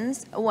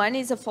questions. One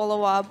is a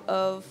follow-up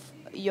of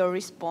your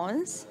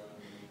response,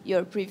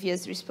 your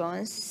previous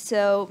response.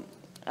 So,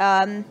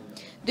 do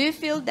you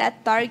feel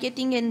that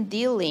targeting and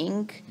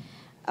dealing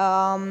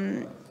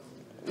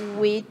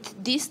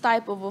with this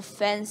type of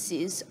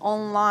offenses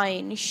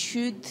online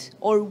should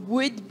or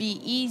would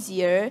be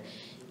easier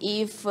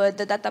if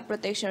the data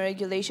protection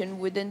regulation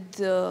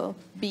wouldn't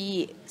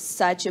be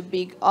such a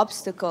big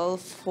obstacle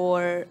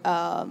for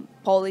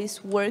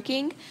police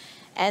working?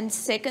 And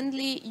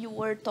secondly, you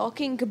were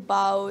talking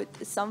about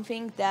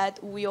something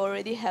that we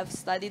already have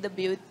studied a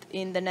bit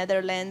in the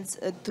Netherlands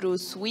through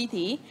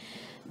Sweetie,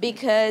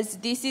 because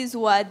this is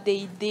what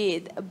they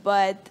did.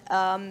 But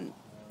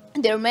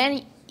their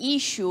main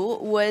issue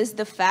was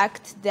the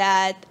fact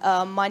that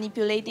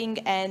manipulating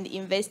and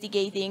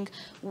investigating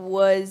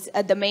was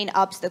the main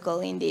obstacle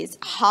in this.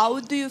 How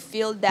do you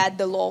feel that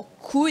the law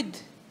could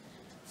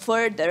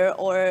further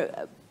or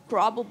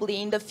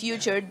probably in the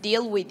future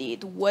deal with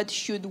it? What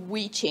should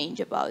we change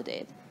about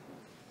it?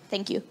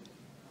 Thank you.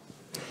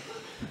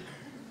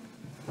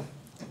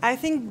 I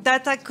think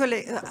data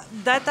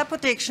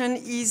protection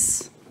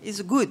is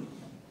good.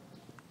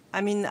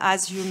 I mean,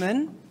 as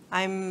human,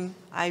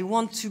 I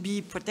want to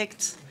be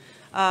protected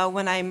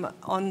when I'm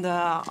on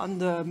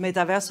the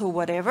metaverse or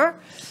whatever.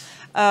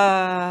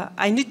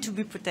 I need to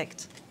be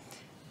protected.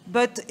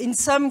 But in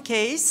some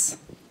case,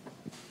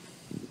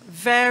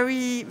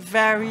 very,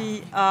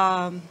 very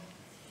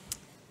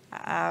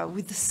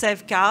with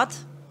safeguard,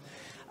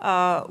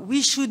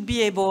 we should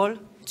be able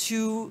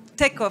to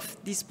take off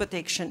this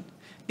protection,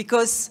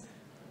 because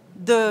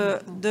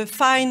the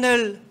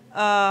final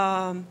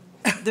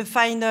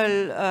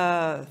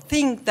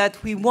thing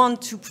that we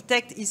want to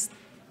protect is,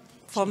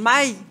 for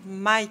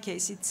my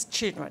case, it's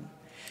children.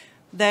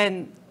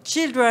 Then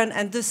children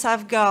and the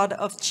safeguard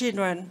of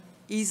children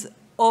is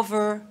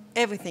over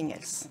everything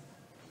else.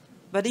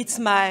 But it's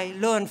my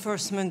law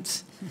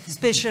enforcement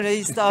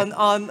specialist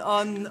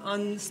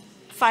on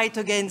fight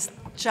against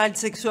child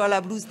sexual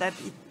abuse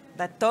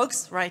that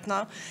talks right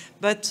now.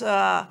 But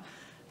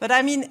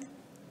I mean,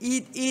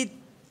 it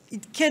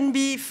can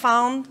be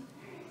found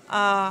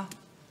a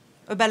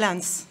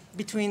balance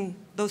between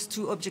those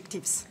two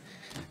objectives.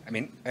 I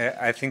mean,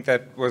 I think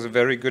that was a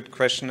very good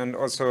question, and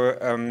also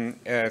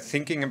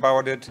thinking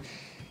about it,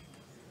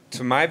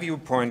 to my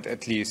viewpoint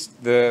at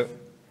least, the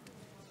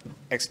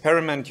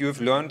experiment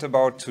you've learned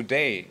about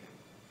today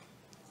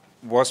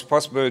was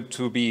possible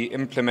to be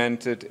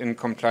implemented in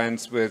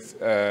compliance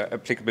with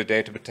applicable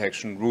data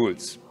protection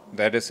rules.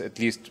 That is at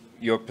least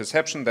your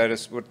perception. That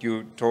is what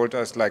you told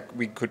us, like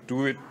we could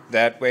do it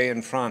that way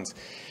in France.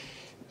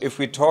 if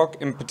we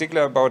talk in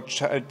particular about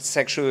child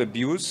sexual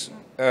abuse,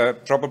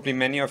 probably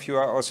many of you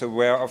are also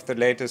aware of the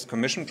latest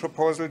Commission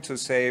proposal to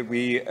say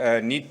we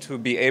need to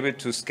be able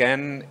to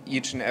scan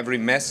each and every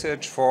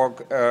message for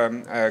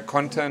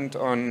content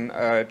on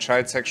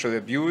child sexual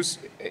abuse,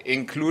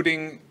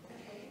 including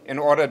in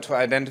order to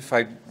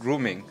identify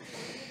grooming.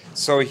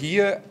 So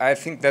here, I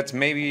think that's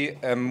maybe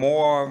a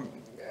more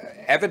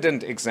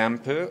evident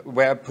example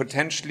where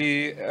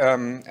potentially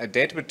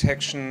data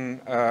protection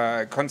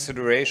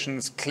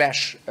considerations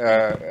clash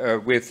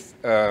with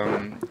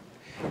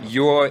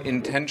your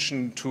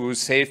intention to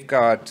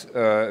safeguard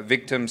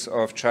victims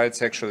of child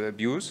sexual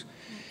abuse,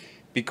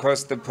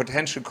 because the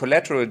potential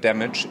collateral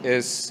damage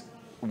is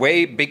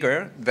way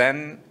bigger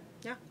than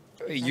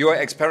your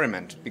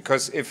experiment.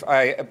 Because if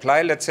I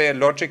apply, let's say, a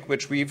logic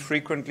which we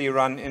frequently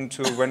run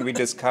into when we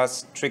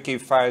discuss tricky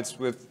files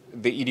with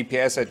the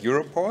EDPS at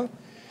Europol,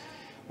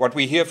 what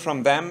we hear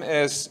from them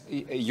is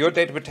your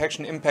data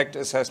protection impact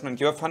assessment,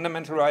 your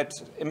fundamental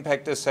rights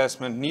impact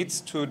assessment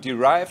needs to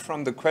derive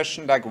from the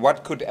question like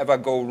what could ever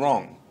go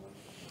wrong.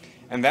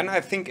 And then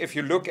I think if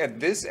you look at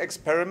this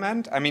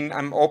experiment, I mean,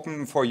 I'm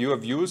open for your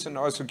views and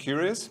also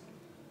curious,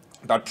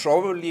 but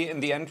probably in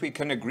the end we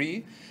can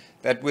agree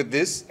that with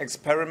this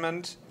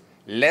experiment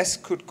less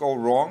could go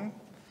wrong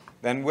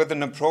than with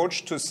an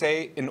approach to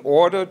say in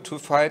order to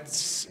fight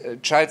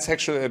child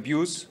sexual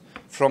abuse,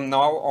 from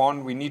now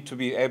on, we need to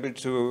be able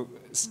to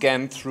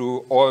scan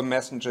through all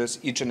messages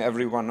each and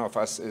every one of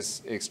us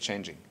is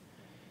exchanging.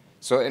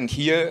 So, and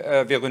here,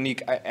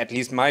 Véronique, at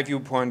least my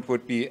viewpoint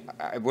would be,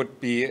 I would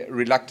be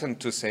reluctant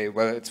to say,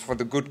 well, it's for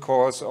the good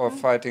cause of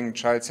fighting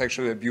child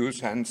sexual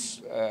abuse,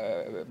 hence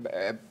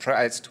a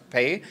price to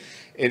pay.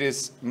 It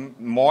is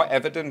more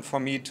evident for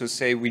me to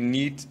say we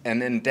need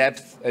an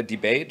in-depth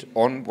debate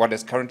on what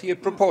is currently a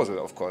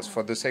proposal, of course.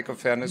 For the sake of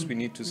fairness, we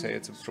need to say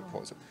it's a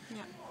proposal.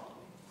 Yeah.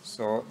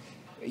 So,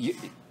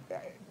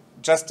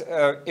 just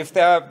if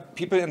there are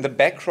people in the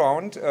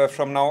background,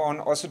 from now on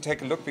also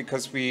take a look,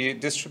 because we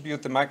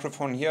distribute the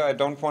microphone here. I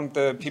don't want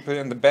the people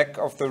in the back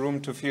of the room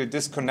to feel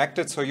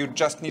disconnected, so you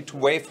just need to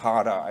wave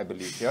harder, I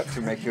believe, yeah, to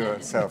make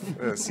yourself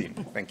seen.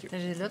 Thank you.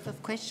 There's a lot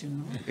of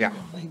questions. Yeah.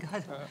 Oh my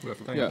God.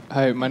 Yeah.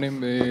 Hi, my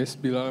name is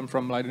Bilal. I'm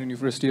from Leiden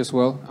University as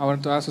well. I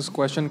wanted to ask this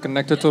question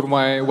connected to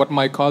what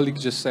my colleague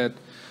just said.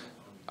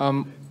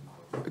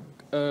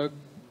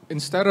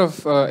 Instead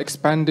of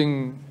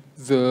expanding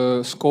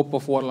the scope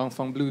of what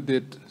L'Enfant Bleu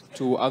did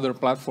to other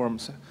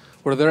platforms,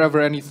 were there ever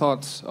any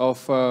thoughts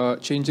of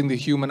changing the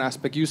human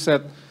aspect? You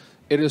said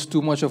it is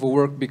too much of a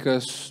work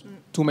because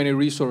too many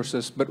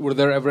resources, but were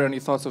there ever any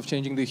thoughts of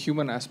changing the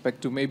human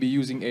aspect to maybe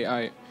using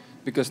AI?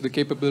 Because the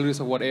capabilities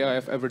of what AI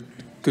ever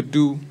could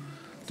do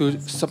to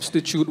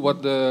substitute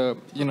what the,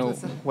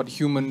 what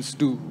humans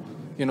do,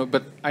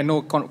 but I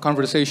know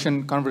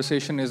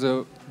conversation is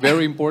a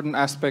very important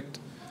aspect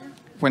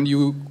when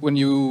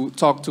you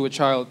talk to a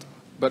child.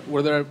 But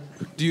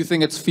do you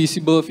think it's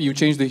feasible if you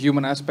change the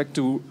human aspect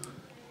to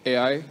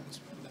AI?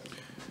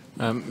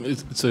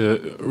 It's a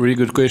really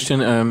good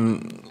question.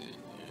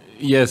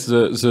 Yes,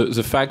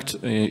 the fact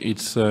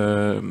it's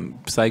a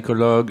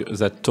psychologue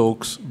that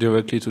talks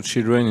directly to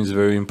children is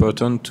very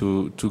important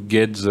to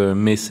get the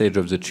message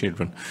of the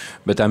children.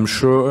 But I'm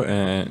sure,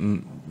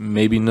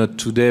 maybe not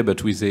today,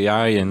 but with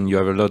AI, and you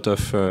have a lot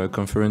of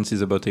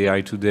conferences about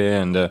AI today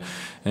and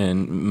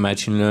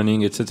machine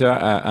learning,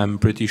 etc. I'm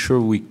pretty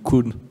sure we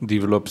could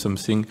develop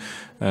something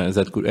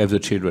that could help the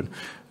children.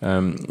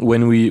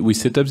 When we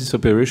set up this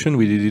operation,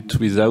 we did it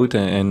without,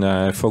 and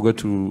I forgot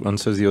to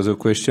answer the other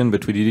question,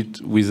 but we did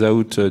it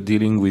without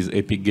dealing with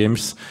Epic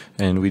Games,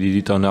 and we did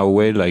it on our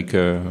way, like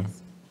a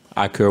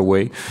hacker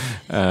way.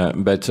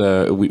 But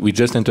we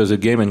just entered the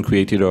game and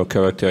created our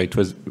character.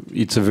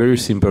 It's a very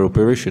simple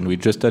operation. We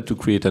just had to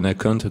create an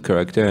account, a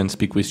character, and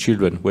speak with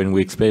children. When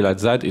we explain like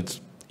that, it's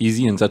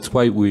easy, and that's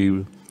why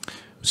we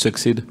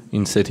succeed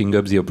in setting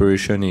up the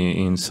operation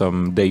in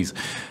some days.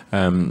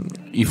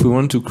 If we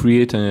want to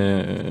create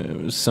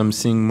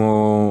something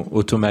more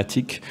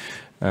automatic,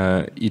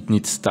 it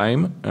needs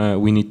time.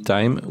 We need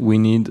time. We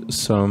need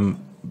some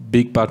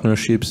big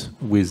partnerships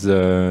with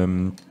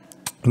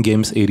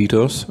games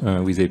editors,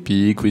 with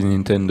Epic, with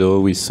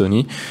Nintendo, with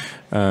Sony.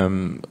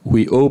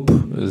 We hope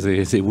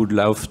they would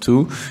love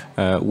to.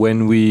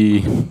 When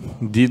we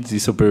did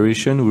this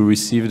operation, we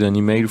received an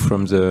email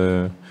from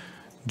the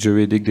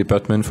juridic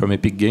department from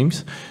Epic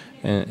Games,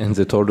 and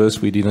they told us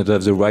we didn't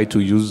have the right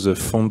to use the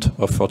font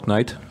of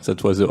Fortnite.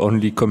 That was the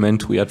only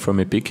comment we had from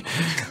Epic.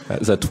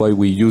 That's why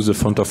we use the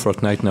font of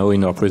Fortnite now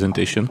in our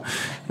presentation.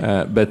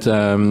 But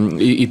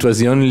it was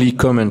the only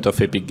comment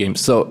of Epic Games.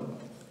 So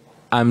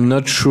I'm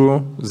not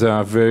sure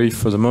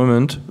for the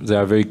moment, they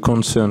are very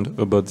concerned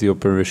about the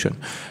operation.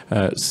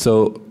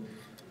 So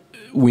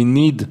we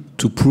need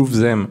to prove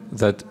them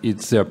that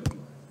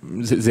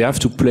they have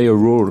to play a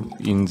role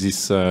in this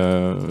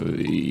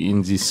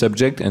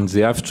subject, and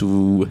they have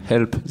to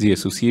help the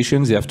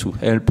associations, they have to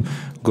help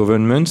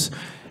governments,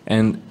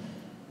 and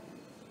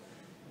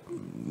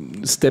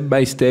step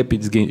by step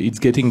it's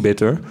getting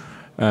better,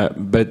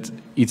 but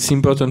it's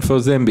important for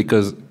them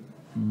because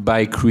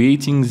by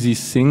creating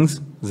these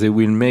things, they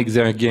will make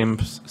their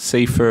games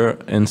safer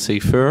and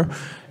safer,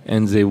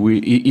 and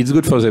it's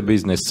good for their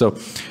business. So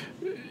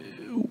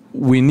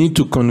we need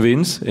to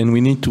convince, and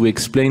we need to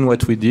explain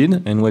what we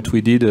did, and what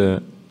we did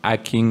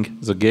hacking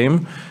the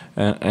game.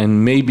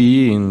 And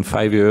maybe in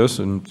 5 years,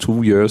 in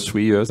 2 years,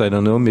 3 years, I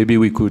don't know, maybe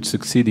we could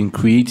succeed in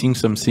creating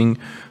something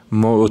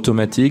more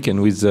automatic,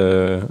 and with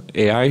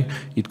AI,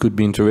 it could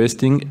be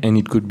interesting, and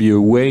it could be a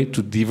way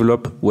to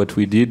develop what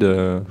we did,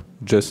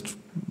 just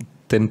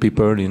 10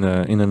 people in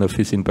an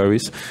office in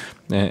Paris,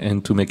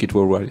 and to make it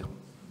worldwide. You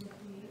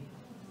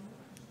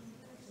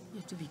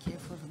have to be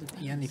careful with the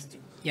parents.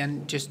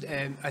 Jan, just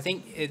I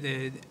think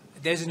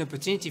there's an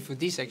opportunity for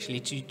this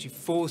actually to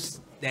force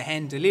the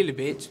hand a little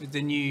bit with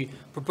the new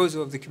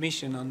proposal of the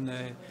Commission on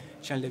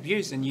child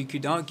abuse, and you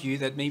could argue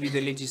that maybe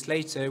the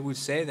legislator would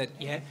say that,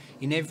 yeah,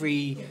 in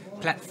every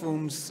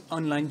platforms,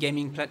 online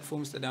gaming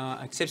platforms that are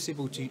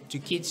accessible to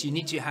kids, you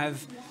need to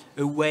have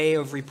a way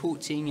of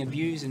reporting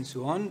abuse and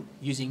so on,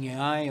 using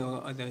AI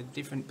or other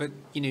different, but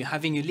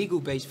having a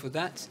legal base for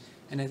that.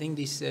 And I think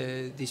this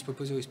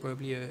proposal is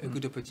probably a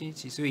good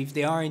opportunity. So if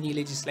there are any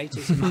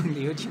legislators among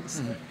the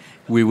audience.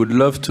 We would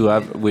love to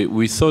have,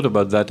 we thought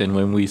about that, and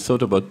when we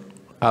thought about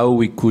how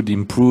we could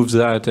improve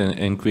that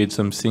and create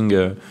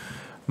something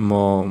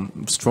more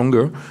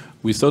stronger,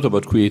 we thought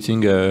about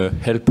creating a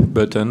help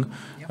button,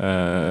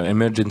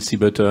 emergency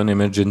button,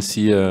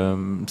 emergency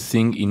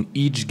thing in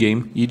each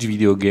game, each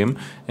video game,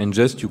 and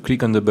just you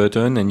click on the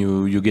button and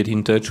you get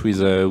in touch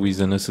with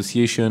an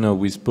association or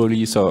with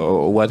police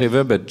or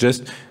whatever, but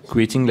just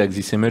creating like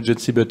this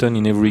emergency button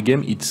in every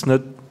game. It's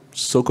not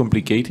so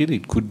complicated,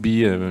 it could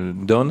be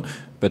done,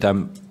 but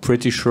I'm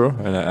pretty sure,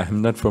 and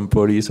I'm not from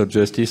police or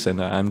justice,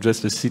 and I'm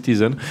just a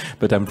citizen,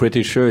 but I'm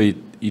pretty sure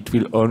it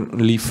will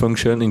only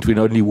function, it will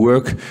only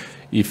work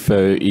if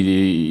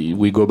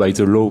we go by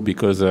the law,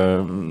 because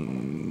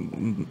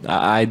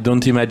I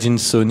don't imagine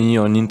Sony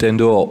or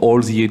Nintendo or all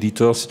the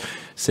editors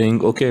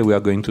saying, okay, we are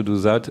going to do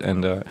that,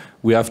 and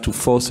we have to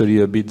force a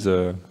little bit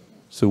the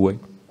way.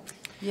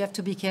 You have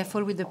to be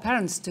careful with the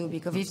parents too,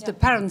 because if the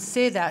parents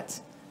say that,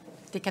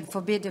 they can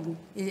forbid them,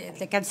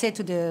 they can say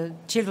to the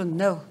children,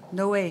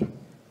 no way,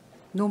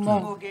 no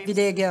more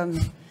video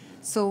game.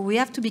 So we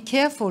have to be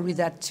careful with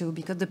that too,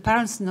 because the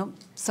parents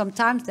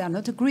sometimes they are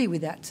not agree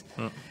with that.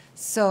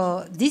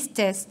 So this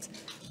test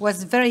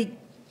was very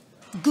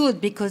good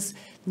because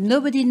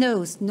nobody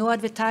knows, no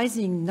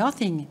advertising,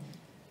 nothing.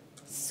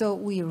 So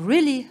we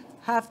really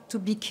have to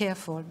be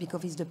careful,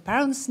 because if the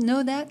parents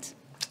know that,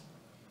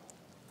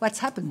 what's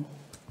happened?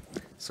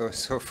 So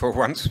for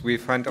once, we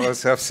find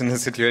ourselves in a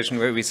situation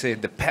where we say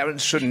the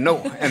parents should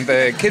know and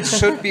the kids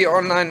should be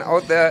online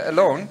out there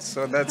alone.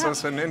 So that's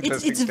also an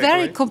interesting It's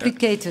very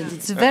complicated. Yeah.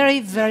 It's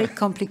very, very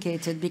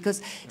complicated,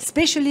 because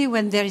especially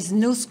when there is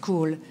no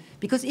school.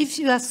 Because if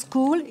you have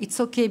school, it's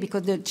okay,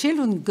 because the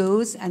children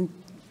goes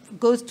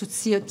to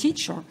see a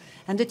teacher,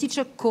 and the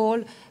teacher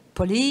call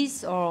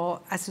police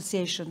or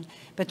association.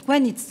 But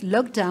when it's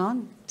locked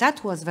down,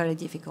 that was very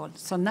difficult.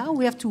 So now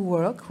we have to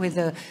work with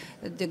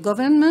the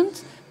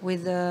government,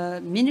 with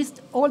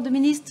all the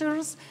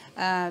ministers,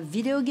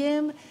 video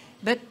game,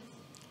 but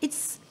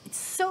it's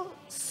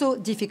so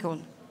difficult.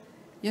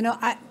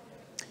 I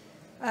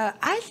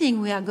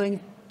think we are going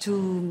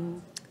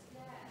to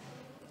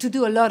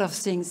do a lot of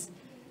things,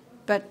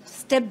 but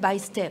step by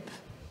step,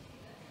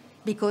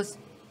 because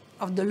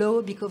of the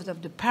law, because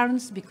of the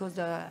parents, because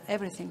of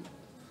everything.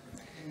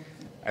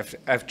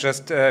 I've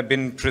just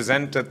been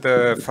presented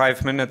the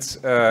 5 minutes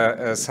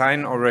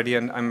sign already,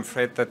 and I'm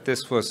afraid that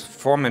this was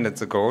 4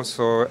 minutes ago.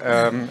 So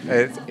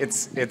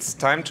it's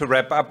time to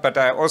wrap up. But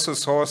I also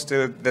saw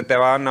still that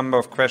there are a number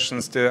of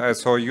questions still. I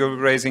saw you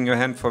raising your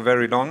hand for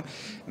very long.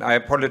 And I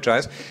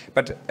apologize.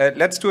 But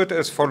let's do it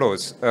as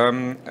follows.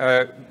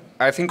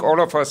 I think all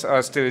of us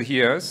are still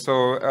here,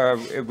 so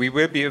we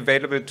will be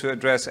available to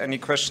address any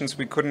questions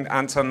we couldn't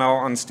answer now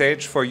on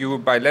stage for you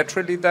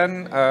bilaterally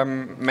then.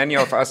 Many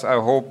of us, I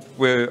hope,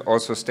 will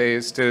also stay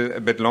still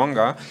a bit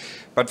longer.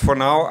 But for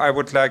now, I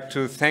would like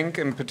to thank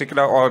in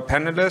particular all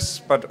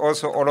panelists, but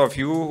also all of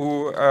you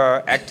who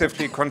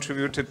actively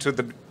contributed to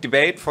the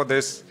debate for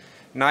this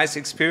nice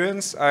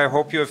experience. I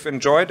hope you have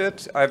enjoyed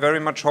it. I very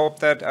much hope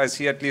that I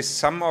see at least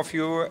some of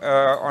you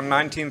on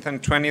 19th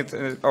and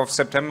 20th of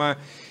September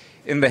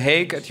in The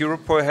Hague at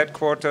Europol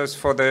headquarters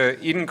for the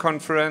Eden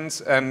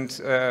conference, and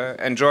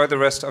enjoy the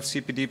rest of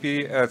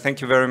CPDP. Thank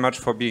you very much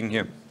for being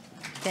here.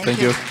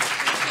 Thank you.